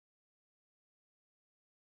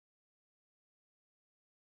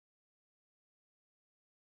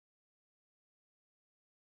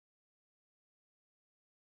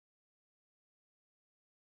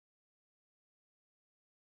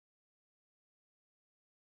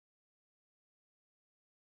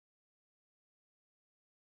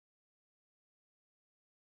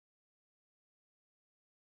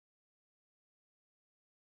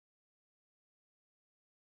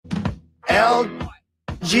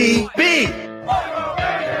LGB.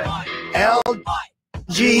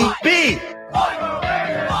 LGB.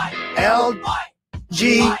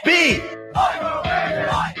 LGB.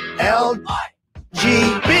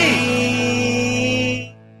 LGB.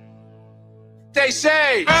 They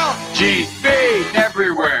say LGB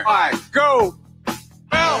everywhere I go.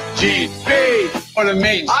 LGB. What it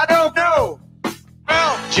means, I don't know.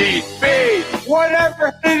 LGB.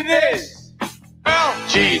 Whatever it is.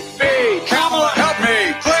 LGB. Kamala, help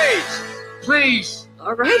me, please. Please.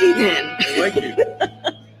 Alrighty then. Thank you.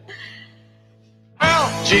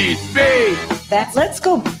 LGB. That's let's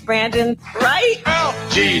go, Brandon, right?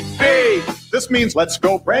 LGB. This means let's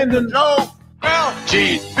go, Brandon. No.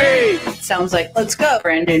 LGB. Sounds like let's go,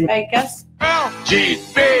 Brandon, I guess.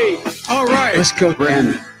 LGB. All right. Let's go,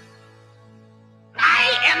 Brandon.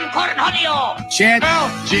 I am Cornholio. Chant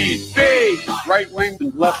LGB. Right wing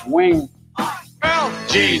and left wing.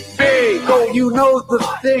 LGB. Go, you know the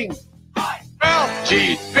thing.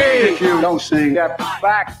 LGB. If you don't sing that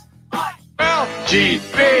back.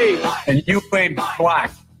 LGB. And you ain't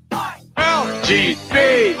black.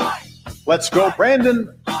 LGB. Let's go,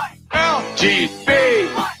 Brandon. LGB.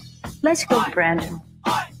 Let's go, Brandon.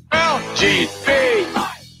 LGB.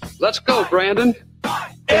 Let's go, Brandon.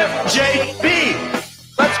 FJB.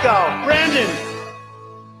 Let's go, Brandon.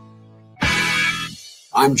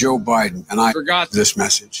 I'm Joe Biden, and I forgot this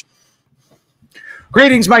message.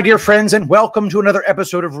 Greetings, my dear friends, and welcome to another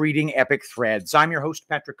episode of Reading Epic Threads. I'm your host,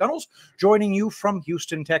 Patrick Gunnels, joining you from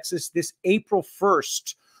Houston, Texas, this April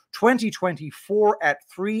 1st, 2024 at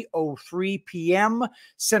 3:03 p.m.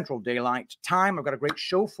 Central Daylight Time. I've got a great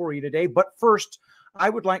show for you today, but first, I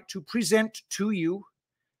would like to present to you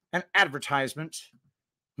an advertisement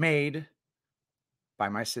made by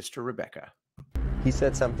my sister, Rebecca. He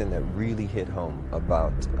said something that really hit home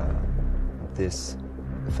about this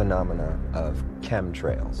phenomena of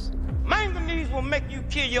chemtrails. Manganese will make you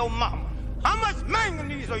kill your mama. How much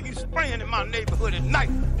manganese are you spraying in my neighborhood at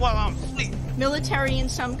night while I'm asleep? Military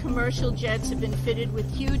and some commercial jets have been fitted with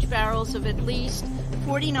huge barrels of at least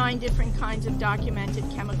 49 different kinds of documented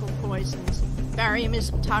chemical poisons. Barium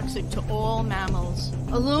is toxic to all mammals.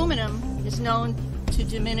 Aluminum is known to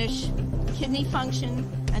diminish kidney function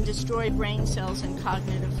and destroy brain cells and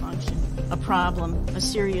cognitive function. A problem, a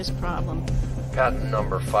serious problem. Patent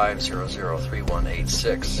number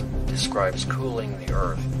 5003186 describes cooling the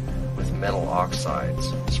Earth with metal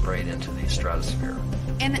oxides sprayed into the stratosphere.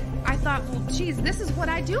 And I thought, well, geez, this is what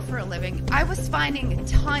I do for a living. I was finding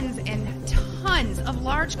tons and tons of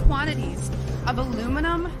large quantities of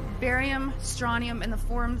aluminum, barium, strontium in the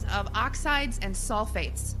forms of oxides and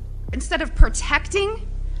sulfates. Instead of protecting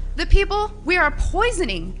the people, we are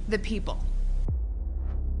poisoning the people.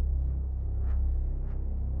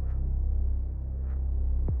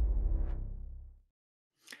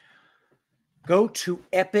 Go to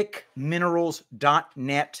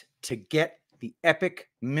epicminerals.net to get the Epic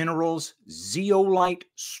Minerals Zeolite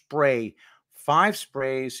Spray. 5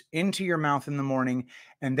 sprays into your mouth in the morning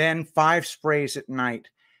and then 5 sprays at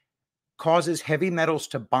night. Causes heavy metals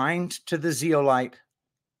to bind to the zeolite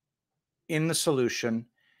in the solution,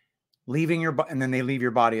 leaving your and then they leave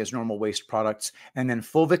your body as normal waste products. And then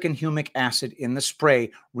fulvic and humic acid in the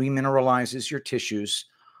spray remineralizes your tissues,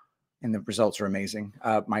 and the results are amazing.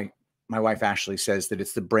 My wife Ashley says that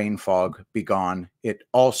it's the brain fog be gone. It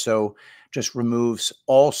also just removes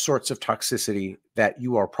all sorts of toxicity that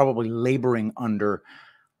you are probably laboring under,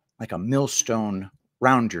 like a millstone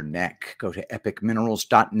round your neck. Go to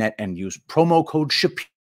epicminerals.net and use promo code Shapiro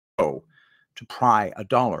to pry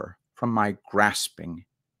 $1 from my grasping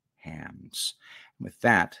hands. And with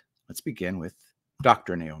that, let's begin with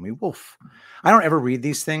Dr. Naomi Wolf. I don't ever read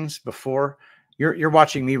these things before. You're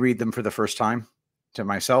watching me read them for the first time to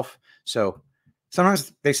myself. So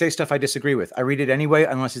sometimes they say stuff I disagree with. I read it anyway,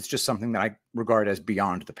 unless it's just something that I regard as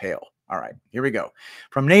beyond the pale. All right, here we go.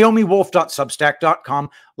 From NaomiWolf.substack.com,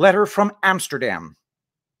 letter from Amsterdam.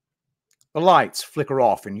 The lights flicker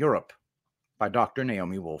off in Europe by Dr.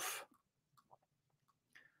 Naomi Wolf.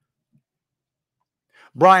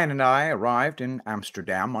 Brian and I arrived in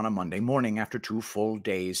Amsterdam on a Monday morning after 2 full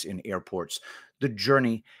days in airports. The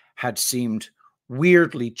journey had seemed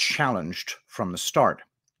weirdly challenged from the start.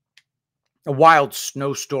 A wild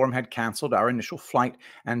snowstorm had canceled our initial flight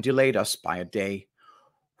and delayed us by a day.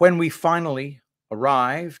 When we finally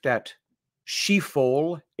arrived at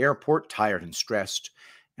Schiphol Airport, tired and stressed,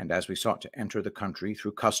 and as we sought to enter the country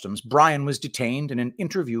through customs, Brian was detained in an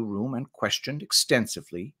interview room and questioned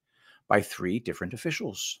extensively by 3 different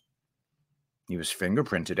officials. He was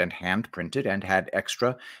fingerprinted and handprinted and had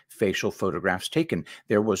extra facial photographs taken.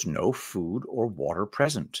 There was no food or water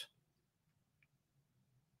present.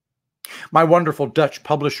 My wonderful Dutch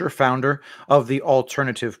publisher, founder of the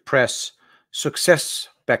alternative press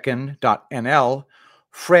Succesbekken.nl,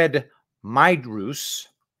 Fred Meidroos,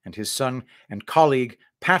 and his son and colleague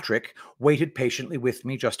Patrick waited patiently with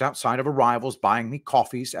me just outside of arrivals, buying me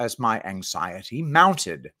coffees as my anxiety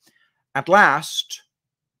mounted. At last,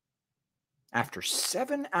 after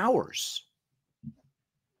 7 hours,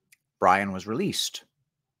 Brian was released.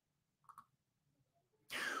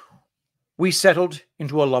 We settled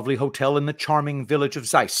into a lovely hotel in the charming village of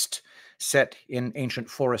Zeist, set in ancient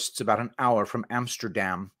forests about an hour from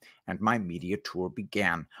Amsterdam, and my media tour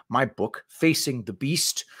began. My book, Facing the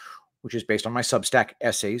Beast, which is based on my Substack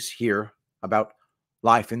essays here about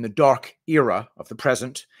life in the dark era of the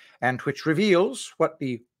present, and which reveals what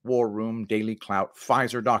the War Room, Daily Clout,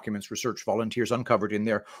 Pfizer Documents research volunteers uncovered in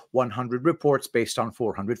their 100 reports based on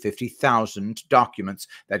 450,000 documents.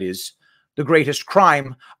 That is, the greatest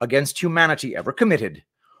crime against humanity ever committed,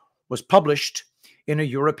 was published in a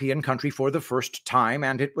European country for the first time,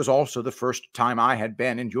 and it was also the first time I had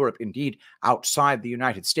been in Europe, indeed outside the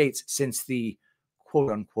United States, since the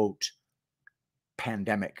quote-unquote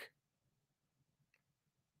pandemic.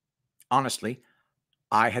 Honestly,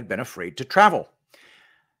 I had been afraid to travel.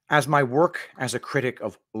 As my work as a critic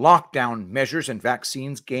of lockdown measures and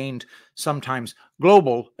vaccines gained sometimes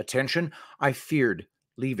global attention, I feared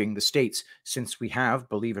leaving the States, since we have,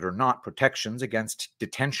 believe it or not, protections against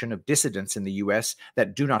detention of dissidents in the U.S.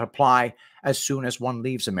 that do not apply as soon as one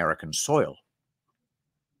leaves American soil.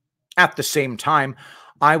 At the same time,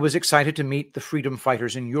 I was excited to meet the freedom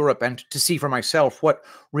fighters in Europe and to see for myself what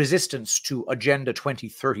resistance to Agenda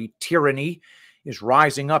 2030 tyranny is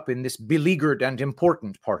rising up in this beleaguered and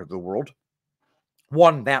important part of the world.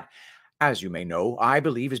 One that, as you may know, I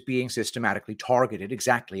believe is being systematically targeted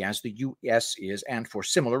exactly as the U.S. is, and for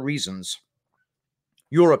similar reasons.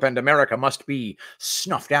 Europe and America must be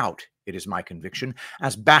snuffed out, it is my conviction,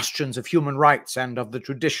 as bastions of human rights and of the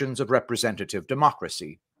traditions of representative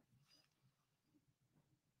democracy.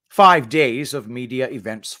 5 days of media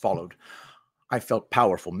events followed. I felt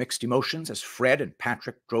powerful mixed emotions as Fred and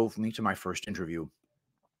Patrick drove me to my first interview.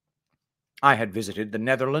 I had visited the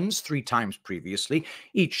Netherlands 3 times previously.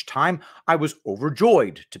 Each time, I was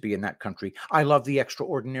overjoyed to be in that country. I love the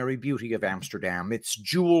extraordinary beauty of Amsterdam, its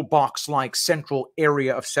jewel box-like central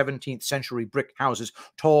area of 17th century brick houses,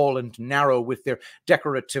 tall and narrow with their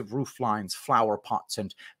decorative roof lines, flower pots,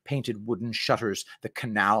 and painted wooden shutters, the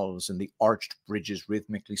canals and the arched bridges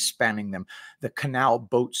rhythmically spanning them, the canal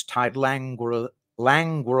boats tied languorously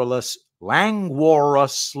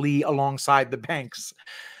alongside the banks,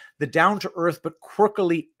 the down-to-earth but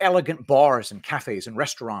quirkily elegant bars and cafes and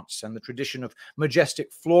restaurants, and the tradition of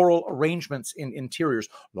majestic floral arrangements in interiors,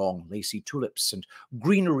 long lacy tulips and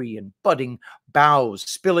greenery and budding boughs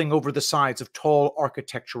spilling over the sides of tall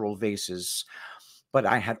architectural vases. But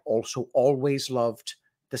I had also always loved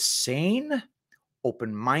the sane,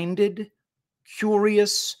 open-minded,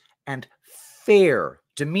 curious, and fair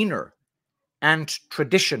demeanor and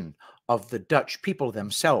tradition of the Dutch people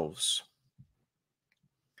themselves.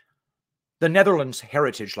 The Netherlands'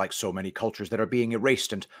 heritage, like so many cultures that are being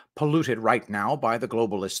erased and polluted right now by the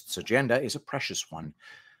globalists' agenda, is a precious one.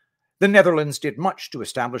 The Netherlands did much to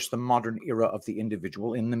establish the modern era of the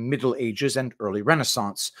individual in the Middle Ages and early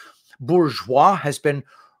Renaissance. Bourgeois has been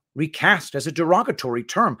recast as a derogatory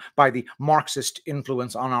term by the Marxist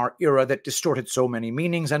influence on our era that distorted so many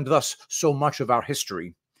meanings and thus so much of our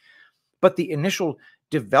history. But the initial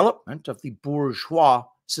development of the bourgeois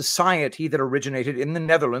society that originated in the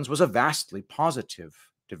Netherlands was a vastly positive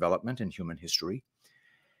development in human history.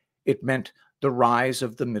 It meant the rise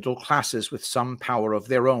of the middle classes with some power of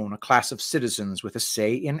their own, a class of citizens with a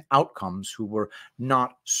say in outcomes who were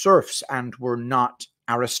not serfs and were not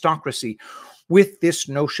aristocracy. With this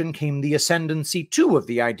notion came the ascendancy, too, of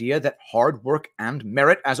the idea that hard work and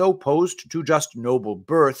merit, as opposed to just noble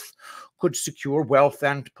birth, could secure wealth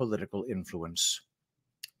and political influence.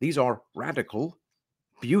 These are radical,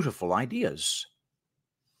 beautiful ideas.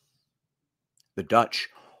 The Dutch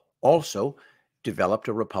also developed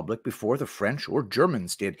a republic before the French or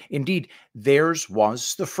Germans did. Indeed, theirs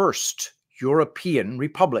was the first European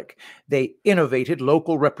republic. They innovated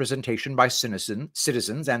local representation by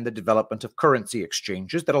citizens and the development of currency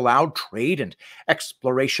exchanges that allowed trade and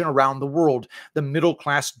exploration around the world. The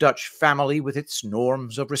middle-class Dutch family, with its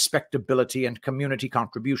norms of respectability and community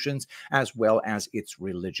contributions, as well as its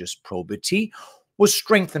religious probity, was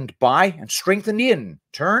strengthened by and strengthened in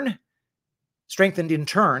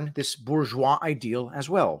turn this bourgeois ideal as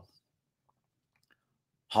well.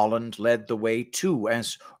 Holland led the way too,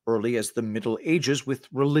 as early as the Middle Ages, with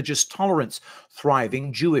religious tolerance.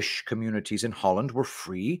 Thriving Jewish communities in Holland were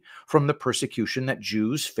free from the persecution that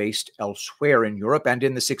Jews faced elsewhere in Europe, and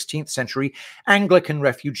in the 16th century, Anglican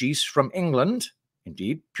refugees from England,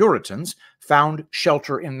 indeed Puritans, found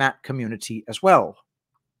shelter in that community as well.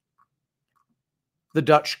 The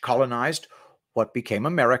Dutch colonized what became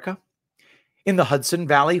America. In the Hudson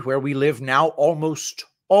Valley, where we live now, almost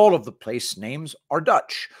all of the place names are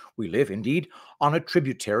Dutch. We live, indeed, on a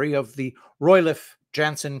tributary of the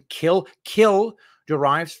Roelof-Jansen Kil. Kil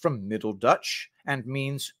derives from Middle Dutch and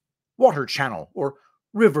means water channel or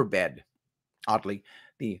riverbed. Oddly,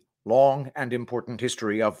 the long and important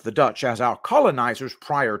history of the Dutch as our colonizers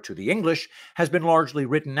prior to the English has been largely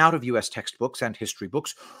written out of U.S. textbooks and history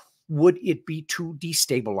books. Would it be too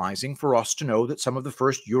destabilizing for us to know that some of the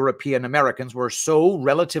first European Americans were so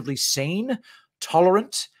relatively sane,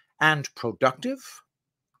 tolerant, and productive?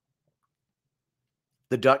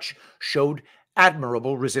 The Dutch showed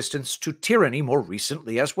admirable resistance to tyranny more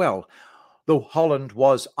recently as well. Though Holland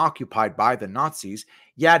was occupied by the Nazis,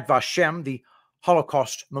 Yad Vashem, the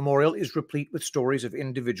Holocaust memorial, is replete with stories of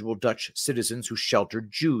individual Dutch citizens who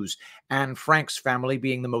sheltered Jews, Anne Frank's family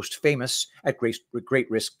being the most famous at great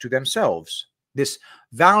risk to themselves. This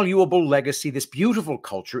valuable legacy, this beautiful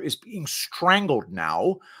culture, is being strangled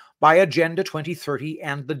now by Agenda 2030,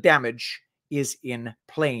 and the damage is in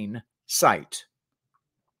plain sight.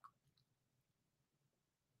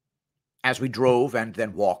 As we drove and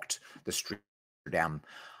then walked the street of Amsterdam,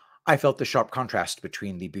 I felt the sharp contrast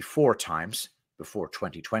between the before times, before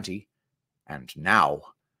 2020, and now.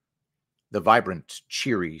 The vibrant,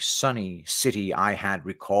 cheery, sunny city I had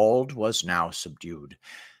recalled was now subdued.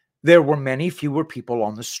 There were many fewer people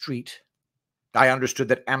on the street. I understood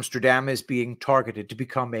that Amsterdam is being targeted to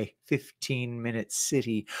become a 15-minute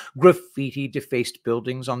city. Graffiti defaced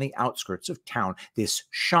buildings on the outskirts of town. This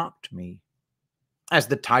shocked me, as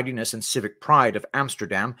the tidiness and civic pride of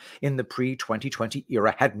Amsterdam in the pre-2020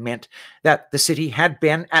 era had meant that the city had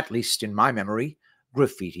been, at least in my memory,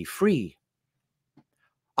 graffiti-free.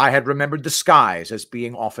 I had remembered the skies as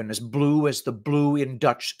being often as blue as the blue in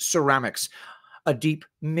Dutch ceramics, a deep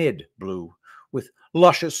mid-blue, with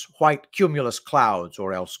luscious white cumulus clouds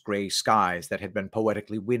or else gray skies that had been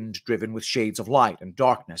poetically wind-driven with shades of light and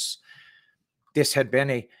darkness. This had been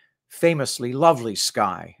a famously lovely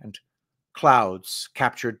sky, and clouds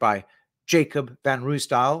captured by Jacob van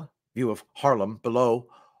Ruysdael, view of Haarlem below,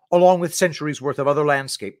 along with centuries' worth of other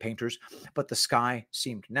landscape painters, but the sky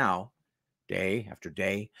seemed now, day after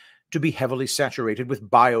day, to be heavily saturated with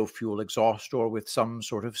biofuel exhaust or with some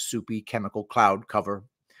sort of soupy chemical cloud cover.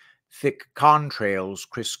 Thick contrails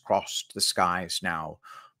crisscrossed the skies now,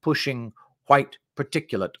 pushing white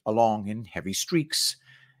particulate along in heavy streaks.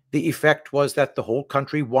 The effect was that the whole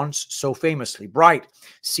country, once so famously bright,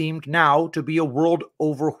 seemed now to be a world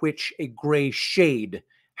over which a gray shade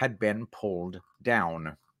had been pulled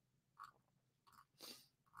down.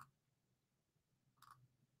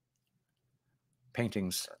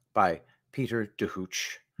 Paintings by Peter de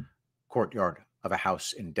Hooch, Courtyard of a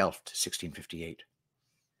House in Delft, 1658.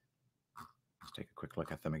 Let's take a quick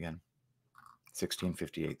look at them again.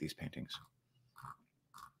 1658, these paintings.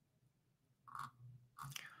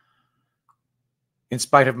 In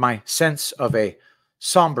spite of my sense of a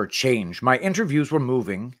somber change, my interviews were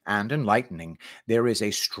moving and enlightening. There is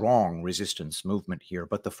a strong resistance movement here,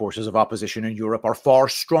 but the forces of opposition in Europe are far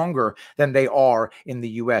stronger than they are in the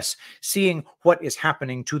US. Seeing what is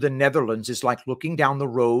happening to the Netherlands is like looking down the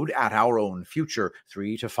road at our own future,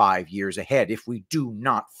 3 to 5 years ahead, if we do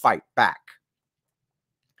not fight back.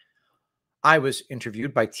 I was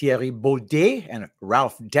interviewed by Thierry Baudet and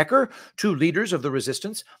Ralph Decker, two leaders of the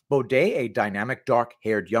resistance. Baudet, a dynamic,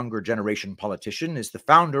 dark-haired, younger generation politician, is the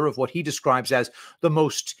founder of what he describes as the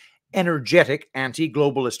most energetic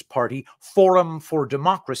anti-globalist party, Forum for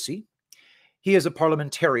Democracy. He is a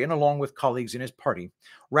parliamentarian along with colleagues in his party.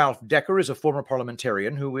 Ralph Decker is a former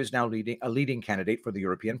parliamentarian who is now a leading candidate for the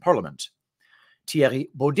European Parliament. Thierry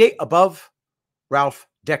Baudet above, Ralph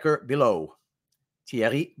Decker below.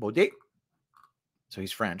 Thierry Baudet. So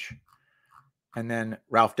he's French. And then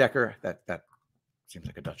Ralph Decker, that seems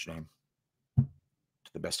like a Dutch name,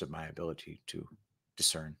 to the best of my ability to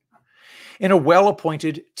discern. In a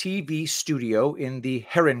well-appointed TV studio in the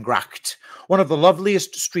Herengracht, one of the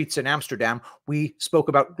loveliest streets in Amsterdam, we spoke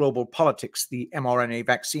about global politics, the mRNA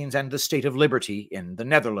vaccines, and the state of liberty in the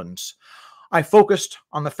Netherlands. I focused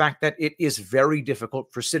on the fact that it is very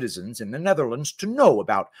difficult for citizens in the Netherlands to know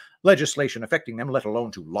about legislation affecting them, let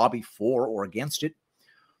alone to lobby for or against it.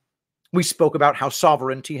 We spoke about how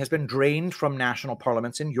sovereignty has been drained from national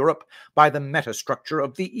parliaments in Europe by the metastructure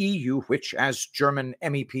of the EU, which, as German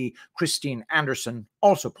MEP Christine Anderson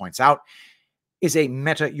also points out, is a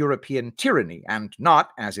meta-European tyranny and not,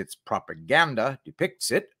 as its propaganda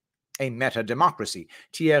depicts it, a meta-democracy.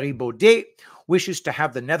 Thierry Baudet wishes to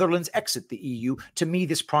have the Netherlands exit the EU. To me,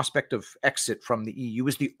 this prospect of exit from the EU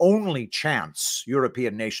is the only chance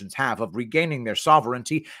European nations have of regaining their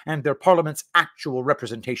sovereignty and their parliament's actual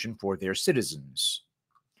representation for their citizens.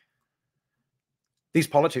 These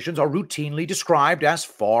politicians are routinely described as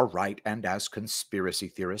far-right and as conspiracy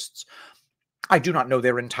theorists. I do not know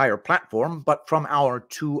their entire platform, but from our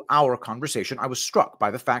 2-hour conversation, I was struck by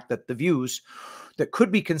the fact that the views that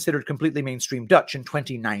could be considered completely mainstream Dutch in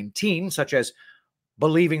 2019, such as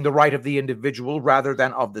believing the right of the individual rather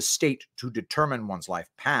than of the state to determine one's life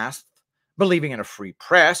path, believing in a free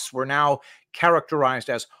press, were now characterized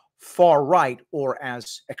as far-right or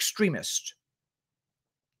as extremist.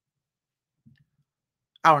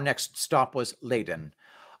 Our next stop was Leiden,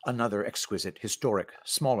 another exquisite, historic,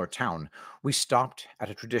 smaller town. We stopped at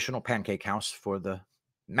a traditional pancake house for the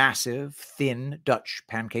massive, thin Dutch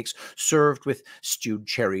pancakes served with stewed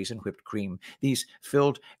cherries and whipped cream. These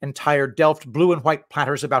filled entire Delft blue and white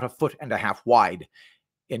platters about 1.5 feet wide.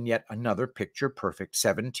 In yet another picture-perfect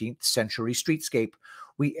 17th century streetscape,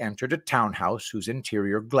 we entered a townhouse whose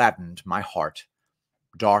interior gladdened my heart.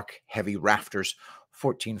 Dark, heavy rafters,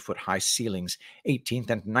 14-foot-high ceilings, 18th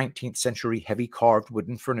and 19th century heavy carved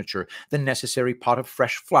wooden furniture, the necessary pot of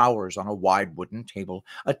fresh flowers on a wide wooden table,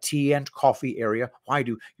 a tea and coffee area. Why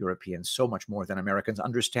do Europeans so much more than Americans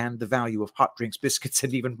understand the value of hot drinks, biscuits,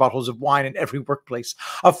 and even bottles of wine in every workplace?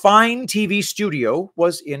 A fine TV studio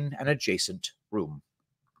was in an adjacent room.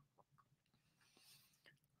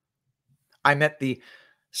 I met the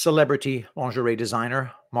celebrity lingerie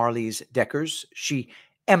designer Marlies Dekkers. She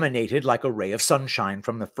emanated like a ray of sunshine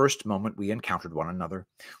from the first moment we encountered one another.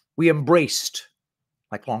 We embraced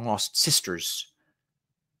like long-lost sisters.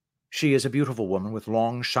 She is a beautiful woman with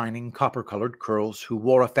long, shining, copper-colored curls who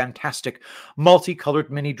wore a fantastic,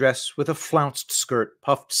 multicolored mini dress with a flounced skirt,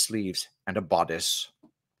 puffed sleeves, and a bodice.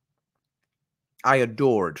 I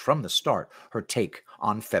adored from the start her take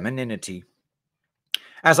on femininity.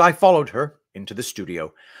 As I followed her into the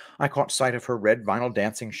studio, I caught sight of her red vinyl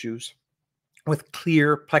dancing shoes with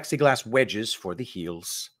clear plexiglass wedges for the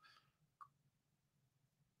heels.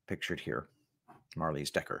 Pictured here,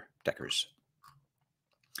 Marlies Dekkers.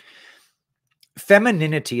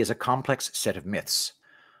 Femininity is a complex set of myths,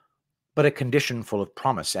 but a condition full of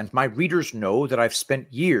promise, and my readers know that I've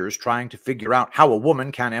spent years trying to figure out how a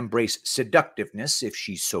woman can embrace seductiveness, if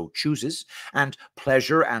she so chooses, and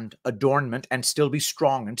pleasure and adornment, and still be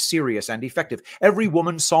strong and serious and effective. Every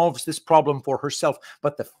woman solves this problem for herself,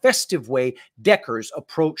 but the festive way Dekkers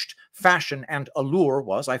approached fashion and allure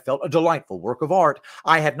was, I felt, a delightful work of art.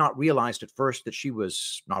 I had not realized at first that she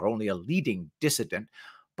was not only a leading dissident,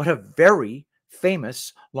 but a very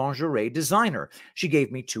famous lingerie designer. She gave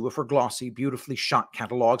me 2 of her glossy, beautifully shot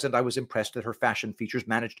catalogs, and I was impressed that her fashion features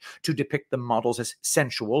managed to depict the models as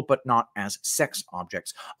sensual, but not as sex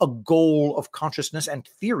objects, a goal of consciousness and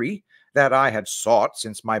theory that I had sought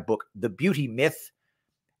since my book, The Beauty Myth,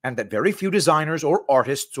 and that very few designers or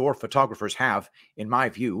artists or photographers have, in my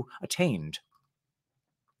view, attained.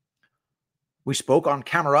 We spoke on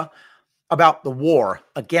camera about the war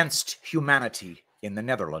against humanity in the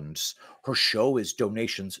Netherlands. Her show is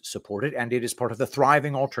donations supported, and it is part of the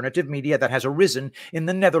thriving alternative media that has arisen in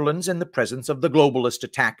the Netherlands in the presence of the globalist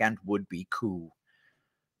attack and would-be coup.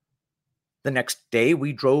 The next day,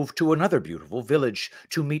 we drove to another beautiful village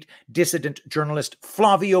to meet dissident journalist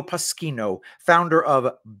Flavio Pasquino, founder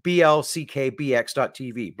of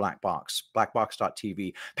BLCKBX.TV,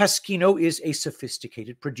 Blackbox.TV. Pasquino is a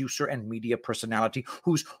sophisticated producer and media personality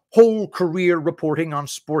whose whole career reporting on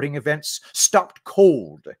sporting events stopped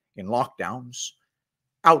cold in lockdowns.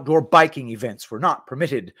 Outdoor biking events were not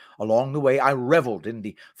permitted. Along the way, I reveled in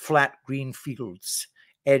the flat green fields,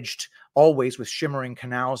 edged always with shimmering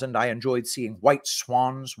canals, and I enjoyed seeing white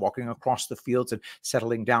swans walking across the fields and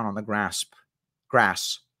settling down on the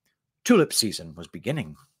grass. Tulip season was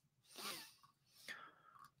beginning.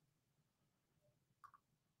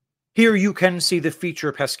 Here you can see the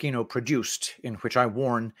feature Pasquino produced, in which I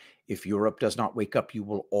warn, if Europe does not wake up, you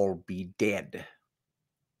will all be dead.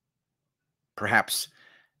 Perhaps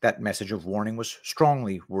that message of warning was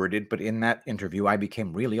strongly worded, but in that interview I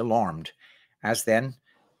became really alarmed, as then,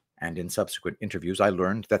 and in subsequent interviews, I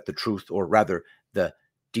learned that the truth, or rather the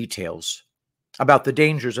details about the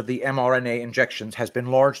dangers of the mRNA injections has been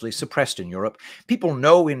largely suppressed in Europe. People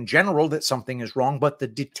know in general that something is wrong, but the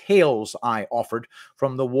details I offered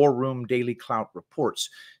from the War Room Daily Clout reports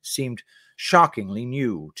seemed shockingly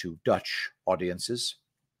new to Dutch audiences.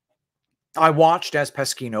 I watched as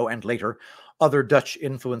Pasquino and later other Dutch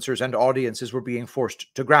influencers and audiences were being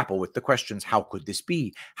forced to grapple with the questions, how could this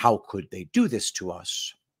be? How could they do this to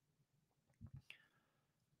us?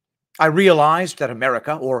 I realized that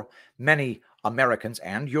America, or many Americans,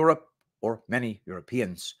 and Europe, or many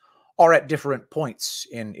Europeans, are at different points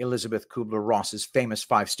in Elizabeth Kubler-Ross's famous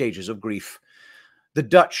 5 stages of grief. The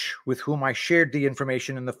Dutch with whom I shared the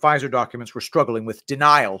information in the Pfizer documents were struggling with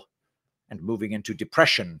denial and moving into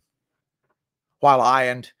depression, while I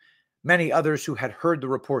and many others who had heard the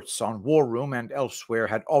reports on War Room and elsewhere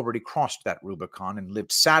had already crossed that Rubicon and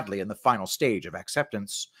lived sadly in the final stage of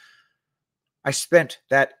acceptance. I spent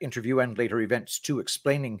that interview and later events too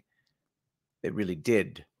explaining they really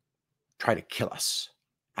did try to kill us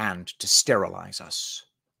and to sterilize us.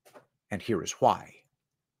 And here is why.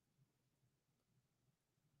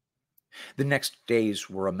 The next days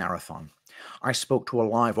were a marathon. I spoke to a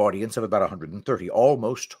live audience of about 130,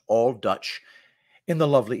 almost all Dutch, in the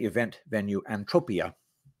lovely event venue Antropia.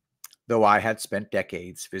 Though I had spent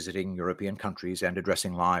decades visiting European countries and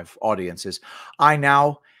addressing live audiences, I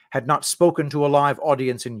now had not spoken to a live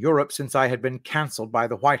audience in Europe since I had been cancelled by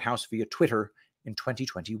the White House via Twitter in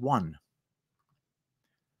 2021.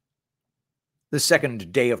 The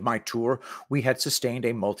second day of my tour, we had sustained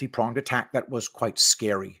a multi-pronged attack that was quite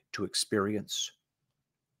scary to experience.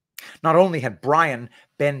 Not only had Brian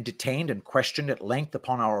been detained and questioned at length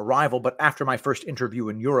upon our arrival, but after my first interview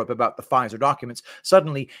in Europe about the Pfizer documents,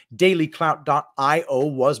 suddenly dailyclout.io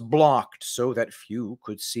was blocked so that few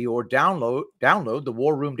could see or download the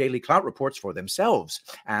War Room Daily Clout reports for themselves.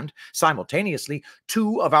 And simultaneously,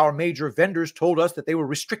 2 of our major vendors told us that they were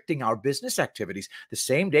restricting our business activities. The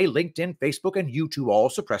same day, LinkedIn, Facebook, and YouTube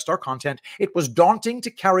all suppressed our content. It was daunting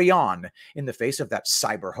to carry on in the face of that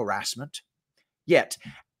cyber harassment. Yet,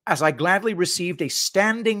 as I gladly received a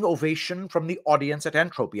standing ovation from the audience at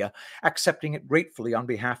Antropia, accepting it gratefully on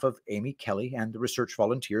behalf of Amy Kelly and the research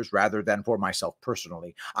volunteers rather than for myself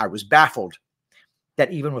personally, I was baffled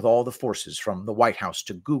that even with all the forces from the White House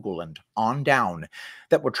to Google and on down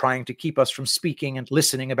that were trying to keep us from speaking and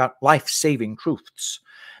listening about life-saving truths,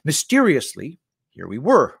 mysteriously, here we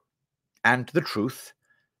were, and the truth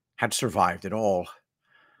had survived it all.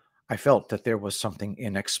 I felt that there was something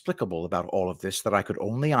inexplicable about all of this that I could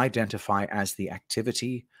only identify as the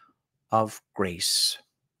activity of grace.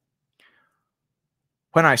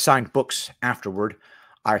 When I signed books afterward,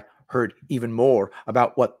 I heard even more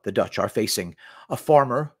about what the Dutch are facing. A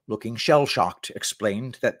farmer, looking shell-shocked,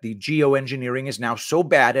 explained that the geoengineering is now so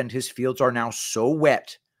bad and his fields are now so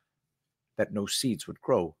wet that no seeds would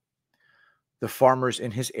grow. The farmers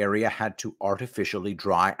in his area had to artificially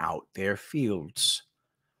dry out their fields.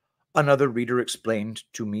 Another reader explained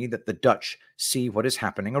to me that the Dutch see what is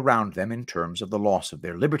happening around them in terms of the loss of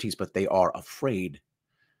their liberties, but they are afraid.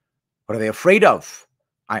 What are they afraid of?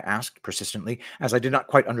 I asked persistently, as I did not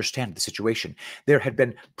quite understand the situation. There had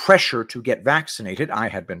been pressure to get vaccinated, I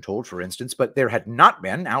had been told, for instance, but there had not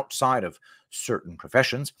been, outside of certain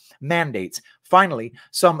professions, mandates. Finally,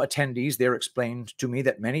 some attendees there explained to me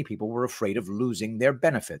that many people were afraid of losing their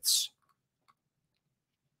benefits.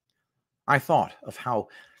 I thought of how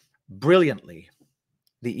brilliantly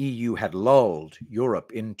the EU had lulled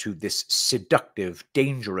Europe into this seductive,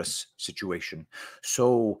 dangerous situation,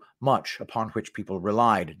 so much upon which people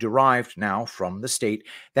relied, derived now from the state,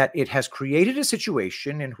 that it has created a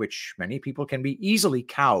situation in which many people can be easily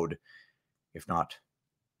cowed, if not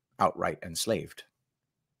outright enslaved.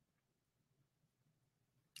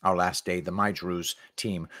 Our last day, the Myjrus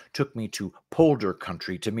team took me to Polder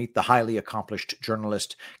country to meet the highly accomplished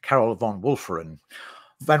journalist Karel van Wolferen.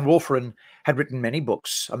 Van Wolferen had written many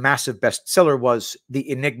books. A massive bestseller was The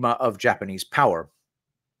Enigma of Japanese Power.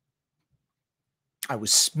 I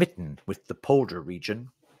was smitten with the Polder region.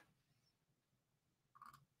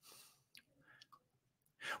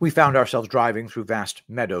 We found ourselves driving through vast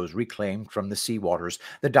meadows reclaimed from the sea waters.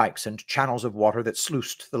 The dikes and channels of water that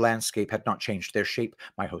sluiced the landscape had not changed their shape,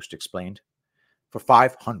 my host explained, for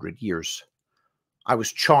 500 years. I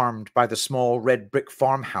was charmed by the small red brick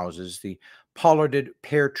farmhouses, the pollarded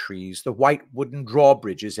pear trees, the white wooden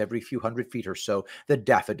drawbridges every few hundred feet or so, the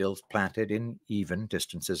daffodils planted in even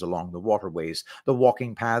distances along the waterways, the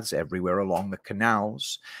walking paths everywhere along the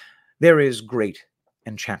canals. There is great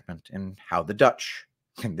enchantment in how the Dutch,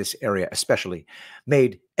 in this area especially,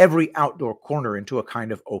 made every outdoor corner into a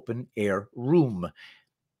kind of open-air room.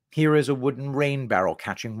 Here is a wooden rain barrel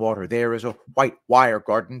catching water. There is a white wire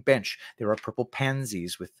garden bench. There are purple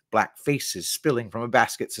pansies with black faces spilling from a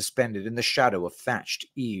basket suspended in the shadow of thatched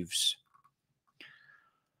eaves.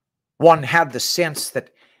 One had the sense that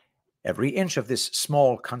every inch of this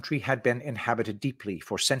small country had been inhabited deeply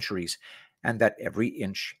for centuries, and that every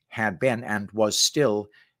inch had been and was still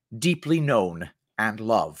deeply known and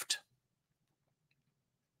loved.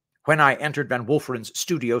 When I entered Van Wolfren's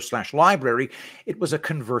studio/library, it was a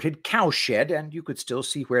converted cowshed, and you could still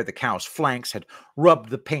see where the cow's flanks had rubbed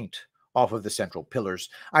the paint off of the central pillars.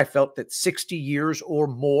 I felt that 60 years or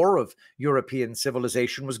more of European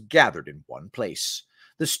civilization was gathered in one place.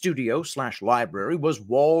 The studio/library was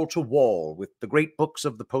wall to wall with the great books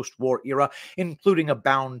of the post-war era, including a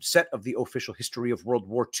bound set of the official history of World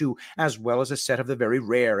War II, as well as a set of the very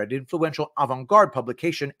rare and influential avant-garde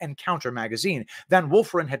publication Encounter magazine. Van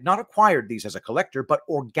Wolfren had not acquired these as a collector, but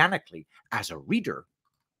organically as a reader.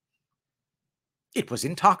 It was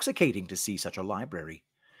intoxicating to see such a library.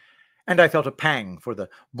 And I felt a pang for the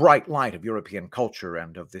bright light of European culture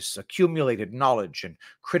and of this accumulated knowledge and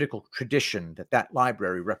critical tradition that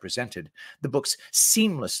library represented. The books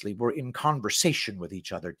seamlessly were in conversation with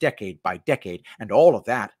each other, decade by decade, and all of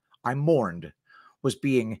that, I mourned, was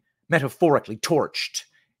being metaphorically torched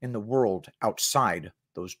in the world outside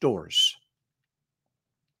those doors.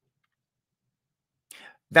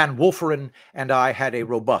 Van Wolfren and I had a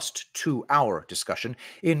robust 2-hour discussion,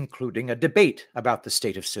 including a debate about the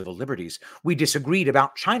state of civil liberties. We disagreed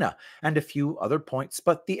about China and a few other points,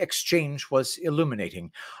 but the exchange was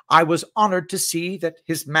illuminating. I was honored to see that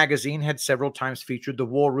his magazine had several times featured the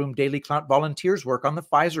War Room Daily Clout volunteers' work on the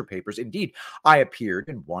Pfizer papers. Indeed, I appeared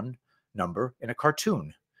in one number in a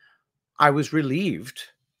cartoon. I was relieved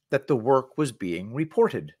that the work was being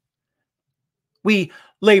reported. We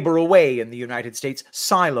labor away in the United States,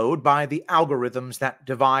 siloed by the algorithms that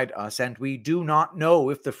divide us, and we do not know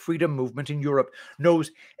if the freedom movement in Europe knows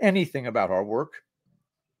anything about our work.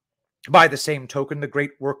 By the same token, the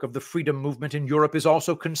great work of the freedom movement in Europe is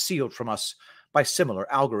also concealed from us by similar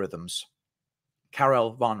algorithms.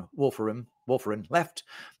 Karel von Wolferen left,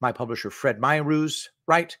 my publisher Fred Meyerus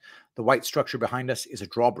right. The white structure behind us is a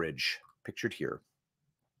drawbridge, pictured here.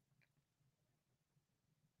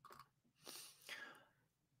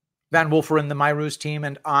 Van Wolferen, the Meyerus team,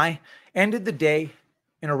 and I ended the day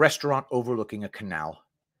in a restaurant overlooking a canal.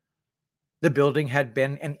 The building had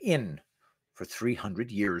been an inn for 300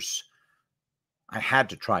 years. I had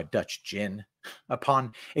to try Dutch gin.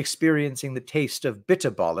 Upon experiencing the taste of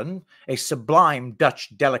bitterballen, a sublime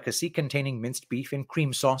Dutch delicacy containing minced beef in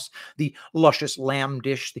cream sauce, the luscious lamb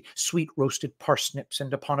dish, the sweet roasted parsnips,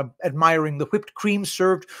 and upon admiring the whipped cream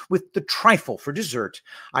served with the trifle for dessert,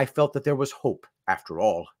 I felt that there was hope after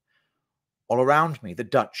all. All around me, the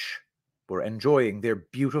Dutch were enjoying their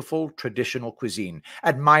beautiful traditional cuisine,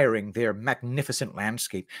 admiring their magnificent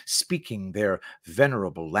landscape, speaking their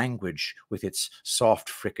venerable language with its soft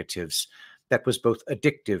fricatives that was both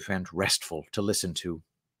addictive and restful to listen to.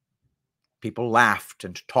 People laughed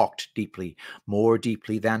and talked deeply, more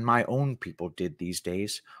deeply than my own people did these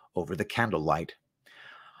days over the candlelight.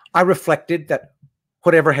 I reflected that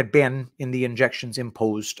whatever had been in the injections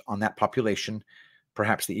imposed on that population,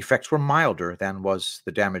 perhaps the effects were milder than was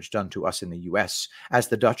the damage done to us in the U.S., as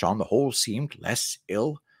the Dutch on the whole seemed less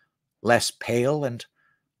ill, less pale, and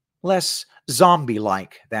less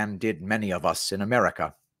zombie-like than did many of us in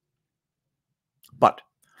America. But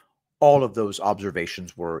all of those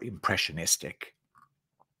observations were impressionistic.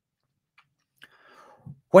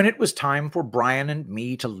 When it was time for Brian and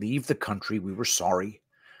me to leave the country, we were sorry.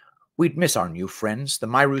 We'd miss our new friends. The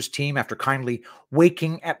Meyerus team, after kindly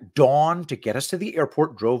waking at dawn to get us to the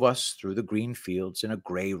airport, drove us through the green fields in a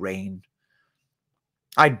gray rain.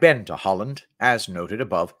 I'd been to Holland, as noted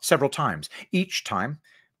above, several times. Each time,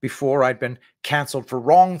 before I'd been canceled for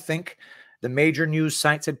wrongthink, the major news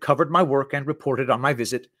sites had covered my work and reported on my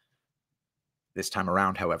visit. This time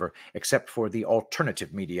around, however, except for the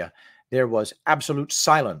alternative media, there was absolute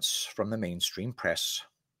silence from the mainstream press.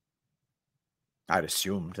 I'd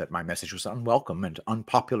assumed that my message was unwelcome and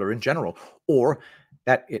unpopular in general, or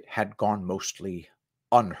that it had gone mostly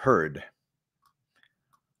unheard.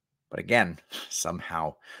 But again,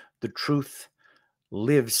 somehow, the truth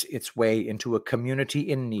lives its way into a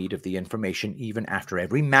community in need of the information even after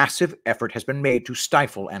every massive effort has been made to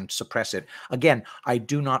stifle and suppress it. Again, I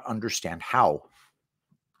do not understand how.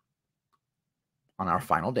 On our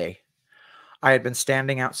final day, I had been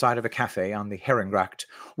standing outside of a cafe on the Herrengracht,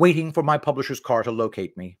 waiting for my publisher's car to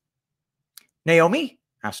locate me. "Naomi?"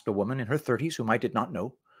 asked a woman in her 30s whom I did not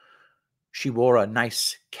know. She wore a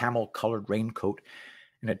nice camel-colored raincoat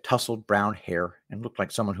and had tousled brown hair and looked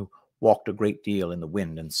like someone who walked a great deal in the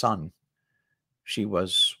wind and sun. She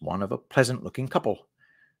was one of a pleasant-looking couple.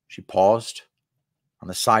 She paused on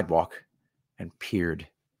the sidewalk and peered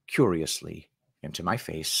curiously into my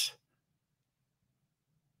face.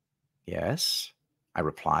 "Yes," I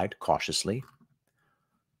replied cautiously.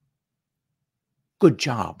 "Good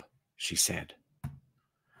job," she said.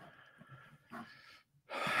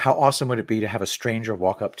 How awesome would it be to have a stranger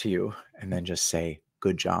walk up to you and then just say,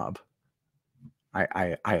 "Good job"?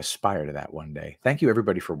 I aspire to that one day. Thank you,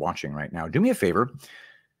 everybody, for watching right now. Do me a favor,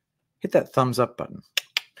 hit that thumbs up button.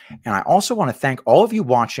 And I also want to thank all of you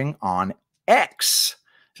watching on X.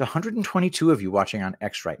 There's 122 of you watching on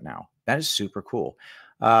X right now. That is super cool.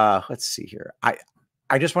 Let's see here. I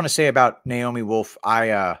just want to say about Naomi Wolf,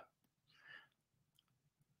 her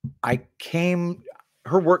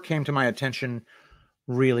work came to my attention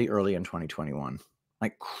really early in 2021,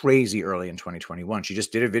 like crazy early in 2021. She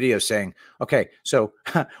just did a video saying, okay, so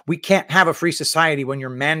we can't have a free society when you're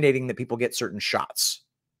mandating that people get certain shots,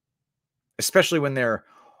 especially when they're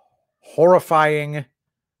horrifying,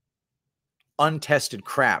 untested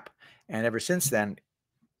crap. And ever since then,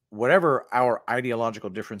 whatever our ideological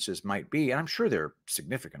differences might be, and I'm sure they're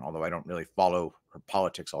significant, although I don't really follow her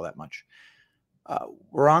politics all that much,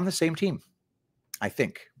 we're on the same team. I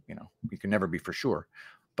think, we can never be for sure,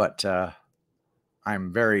 but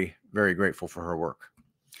I'm very, very grateful for her work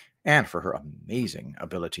and for her amazing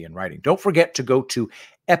ability in writing. Don't forget to go to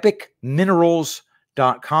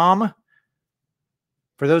epicminerals.com.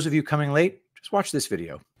 For those of you coming late, just watch this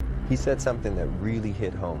video. He said something that really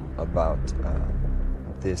hit home about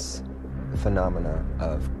this phenomena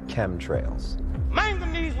of chemtrails.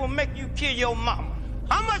 Manganese will make you kill your mama.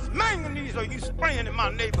 How much manganese are you spraying in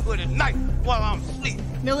my neighborhood at night while I'm asleep?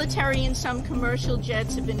 Military and some commercial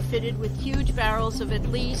jets have been fitted with huge barrels of at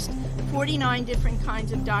least 49 different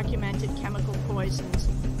kinds of documented chemical poisons.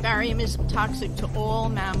 Barium is toxic to all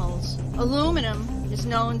mammals. Aluminum is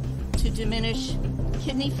known to diminish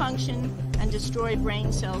kidney function and destroy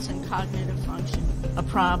brain cells and cognitive function. A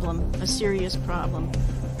problem, a serious problem.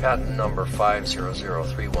 Patent number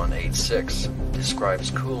 5003186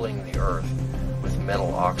 describes cooling the Earth with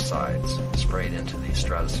metal oxides sprayed into the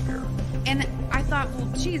stratosphere. And I thought,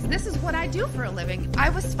 well, geez, this is what I do for a living. I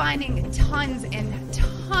was finding tons and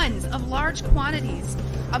tons of large quantities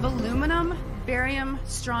of aluminum, barium,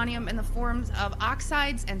 strontium in the forms of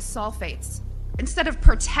oxides and sulfates. Instead of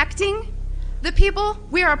protecting the people,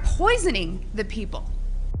 we are poisoning the people.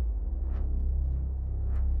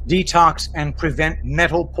 Detox and prevent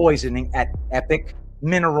metal poisoning at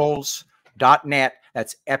epicminerals.net.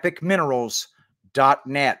 That's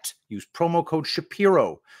epicminerals.net. Use promo code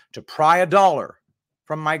Shapiro to pry $1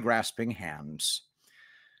 from my grasping hands.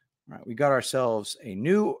 All right, we got ourselves a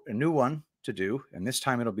new one to do, and this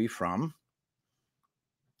time it'll be from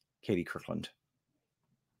Katie Kirkland.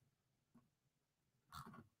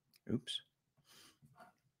 Oops.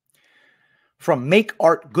 From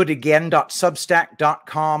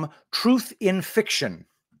makeartgoodagain.substack.com, Truth in Fiction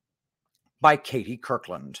by Katie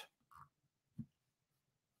Kirkland.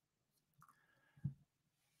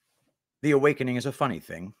 The awakening is a funny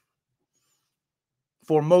thing.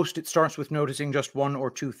 For most, it starts with noticing just one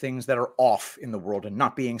or two things that are off in the world and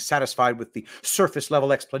not being satisfied with the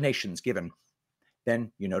surface-level explanations given.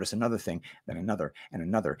 Then you notice another thing, then another, and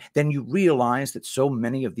another. Then you realize that so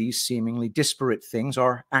many of these seemingly disparate things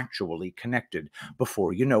are actually connected.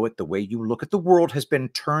 Before you know it, the way you look at the world has been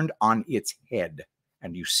turned on its head,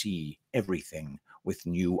 and you see everything with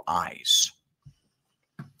new eyes.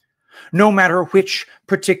 No matter which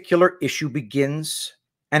particular issue begins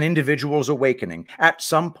an individual's awakening, at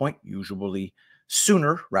some point, usually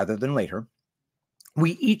sooner rather than later,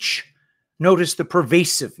 we each notice the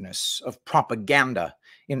pervasiveness of propaganda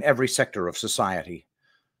in every sector of society.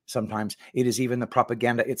 Sometimes it is even the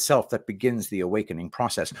propaganda itself that begins the awakening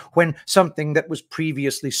process, when something that was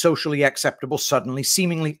previously socially acceptable suddenly,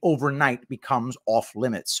 seemingly overnight, becomes off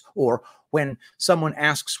limits, or when someone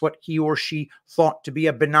asks what he or she thought to be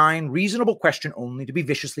a benign, reasonable question only to be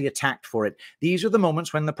viciously attacked for it. These are the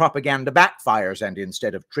moments when the propaganda backfires, and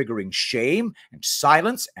instead of triggering shame and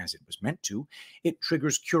silence, as it was meant to, it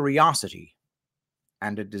triggers curiosity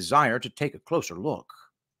and a desire to take a closer look.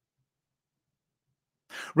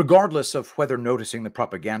 Regardless of whether noticing the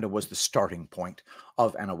propaganda was the starting point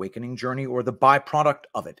of an awakening journey or the byproduct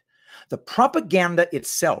of it, the propaganda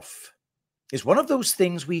itself is one of those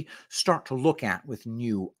things we start to look at with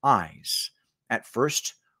new eyes. At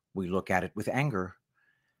first, we look at it with anger.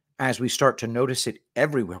 As we start to notice it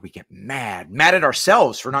everywhere, we get mad at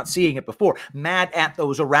ourselves for not seeing it before, mad at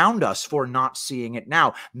those around us for not seeing it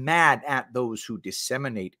now, mad at those who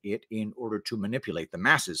disseminate it in order to manipulate the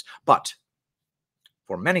masses. But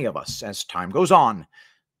for many of us, as time goes on,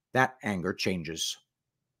 that anger changes.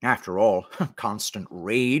 After all, constant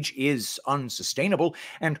rage is unsustainable,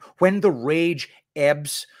 and when the rage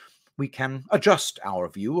ebbs, we can adjust our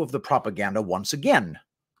view of the propaganda once again.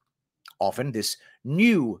 Often this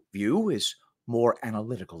new view is more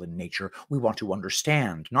analytical in nature. We want to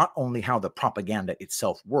understand not only how the propaganda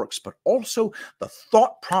itself works, but also the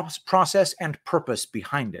thought process and purpose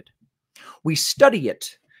behind it. We study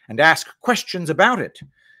it and ask questions about it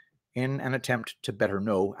in an attempt to better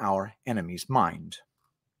know our enemy's mind.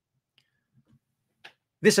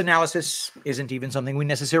 This analysis isn't even something we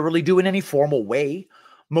necessarily do in any formal way.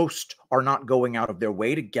 Most are not going out of their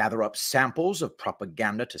way to gather up samples of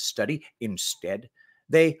propaganda to study. Instead,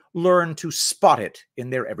 they learn to spot it in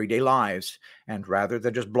their everyday lives, and rather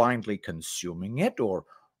than just blindly consuming it or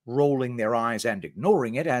rolling their eyes and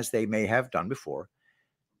ignoring it, as they may have done before,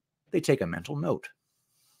 they take a mental note.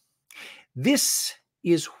 This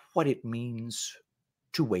is what it means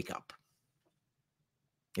to wake up.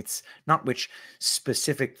 It's not which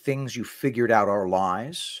specific things you figured out are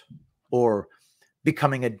lies, or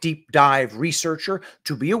becoming a deep dive researcher.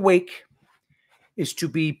 To be awake is to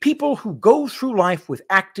be people who go through life with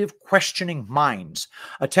active, questioning minds,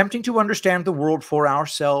 attempting to understand the world for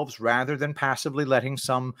ourselves rather than passively letting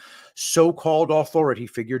some so-called authority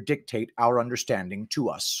figure dictate our understanding to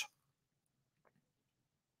us.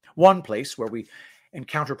 One place where we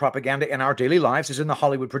encounter propaganda in our daily lives is in the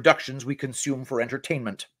Hollywood productions we consume for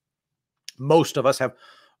entertainment. Most of us have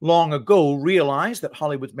long ago realized that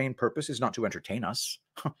Hollywood's main purpose is not to entertain us,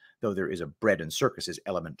 though there is a bread and circuses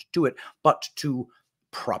element to it, but to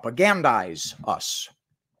propagandize us.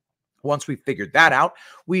 Once we've figured that out,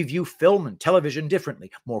 we view film and television differently,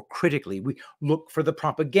 more critically. We look for the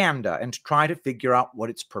propaganda and try to figure out what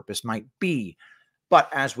its purpose might be. But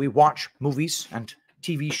as we watch movies and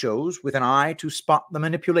TV shows with an eye to spot the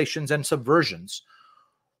manipulations and subversions,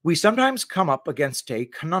 we sometimes come up against a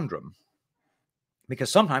conundrum. Because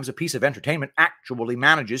sometimes a piece of entertainment actually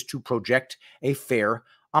manages to project a fair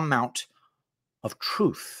amount of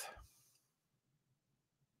truth.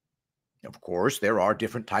 Of course, there are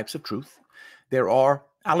different types of truth. There are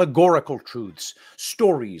allegorical truths,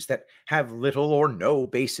 stories that have little or no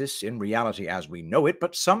basis in reality as we know it,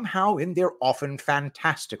 but somehow in their often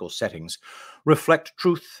fantastical settings reflect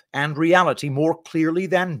truth and reality more clearly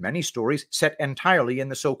than many stories set entirely in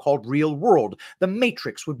the so-called real world. The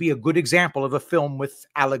Matrix would be a good example of a film with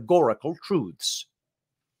allegorical truths.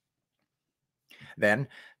 Then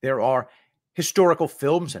there are historical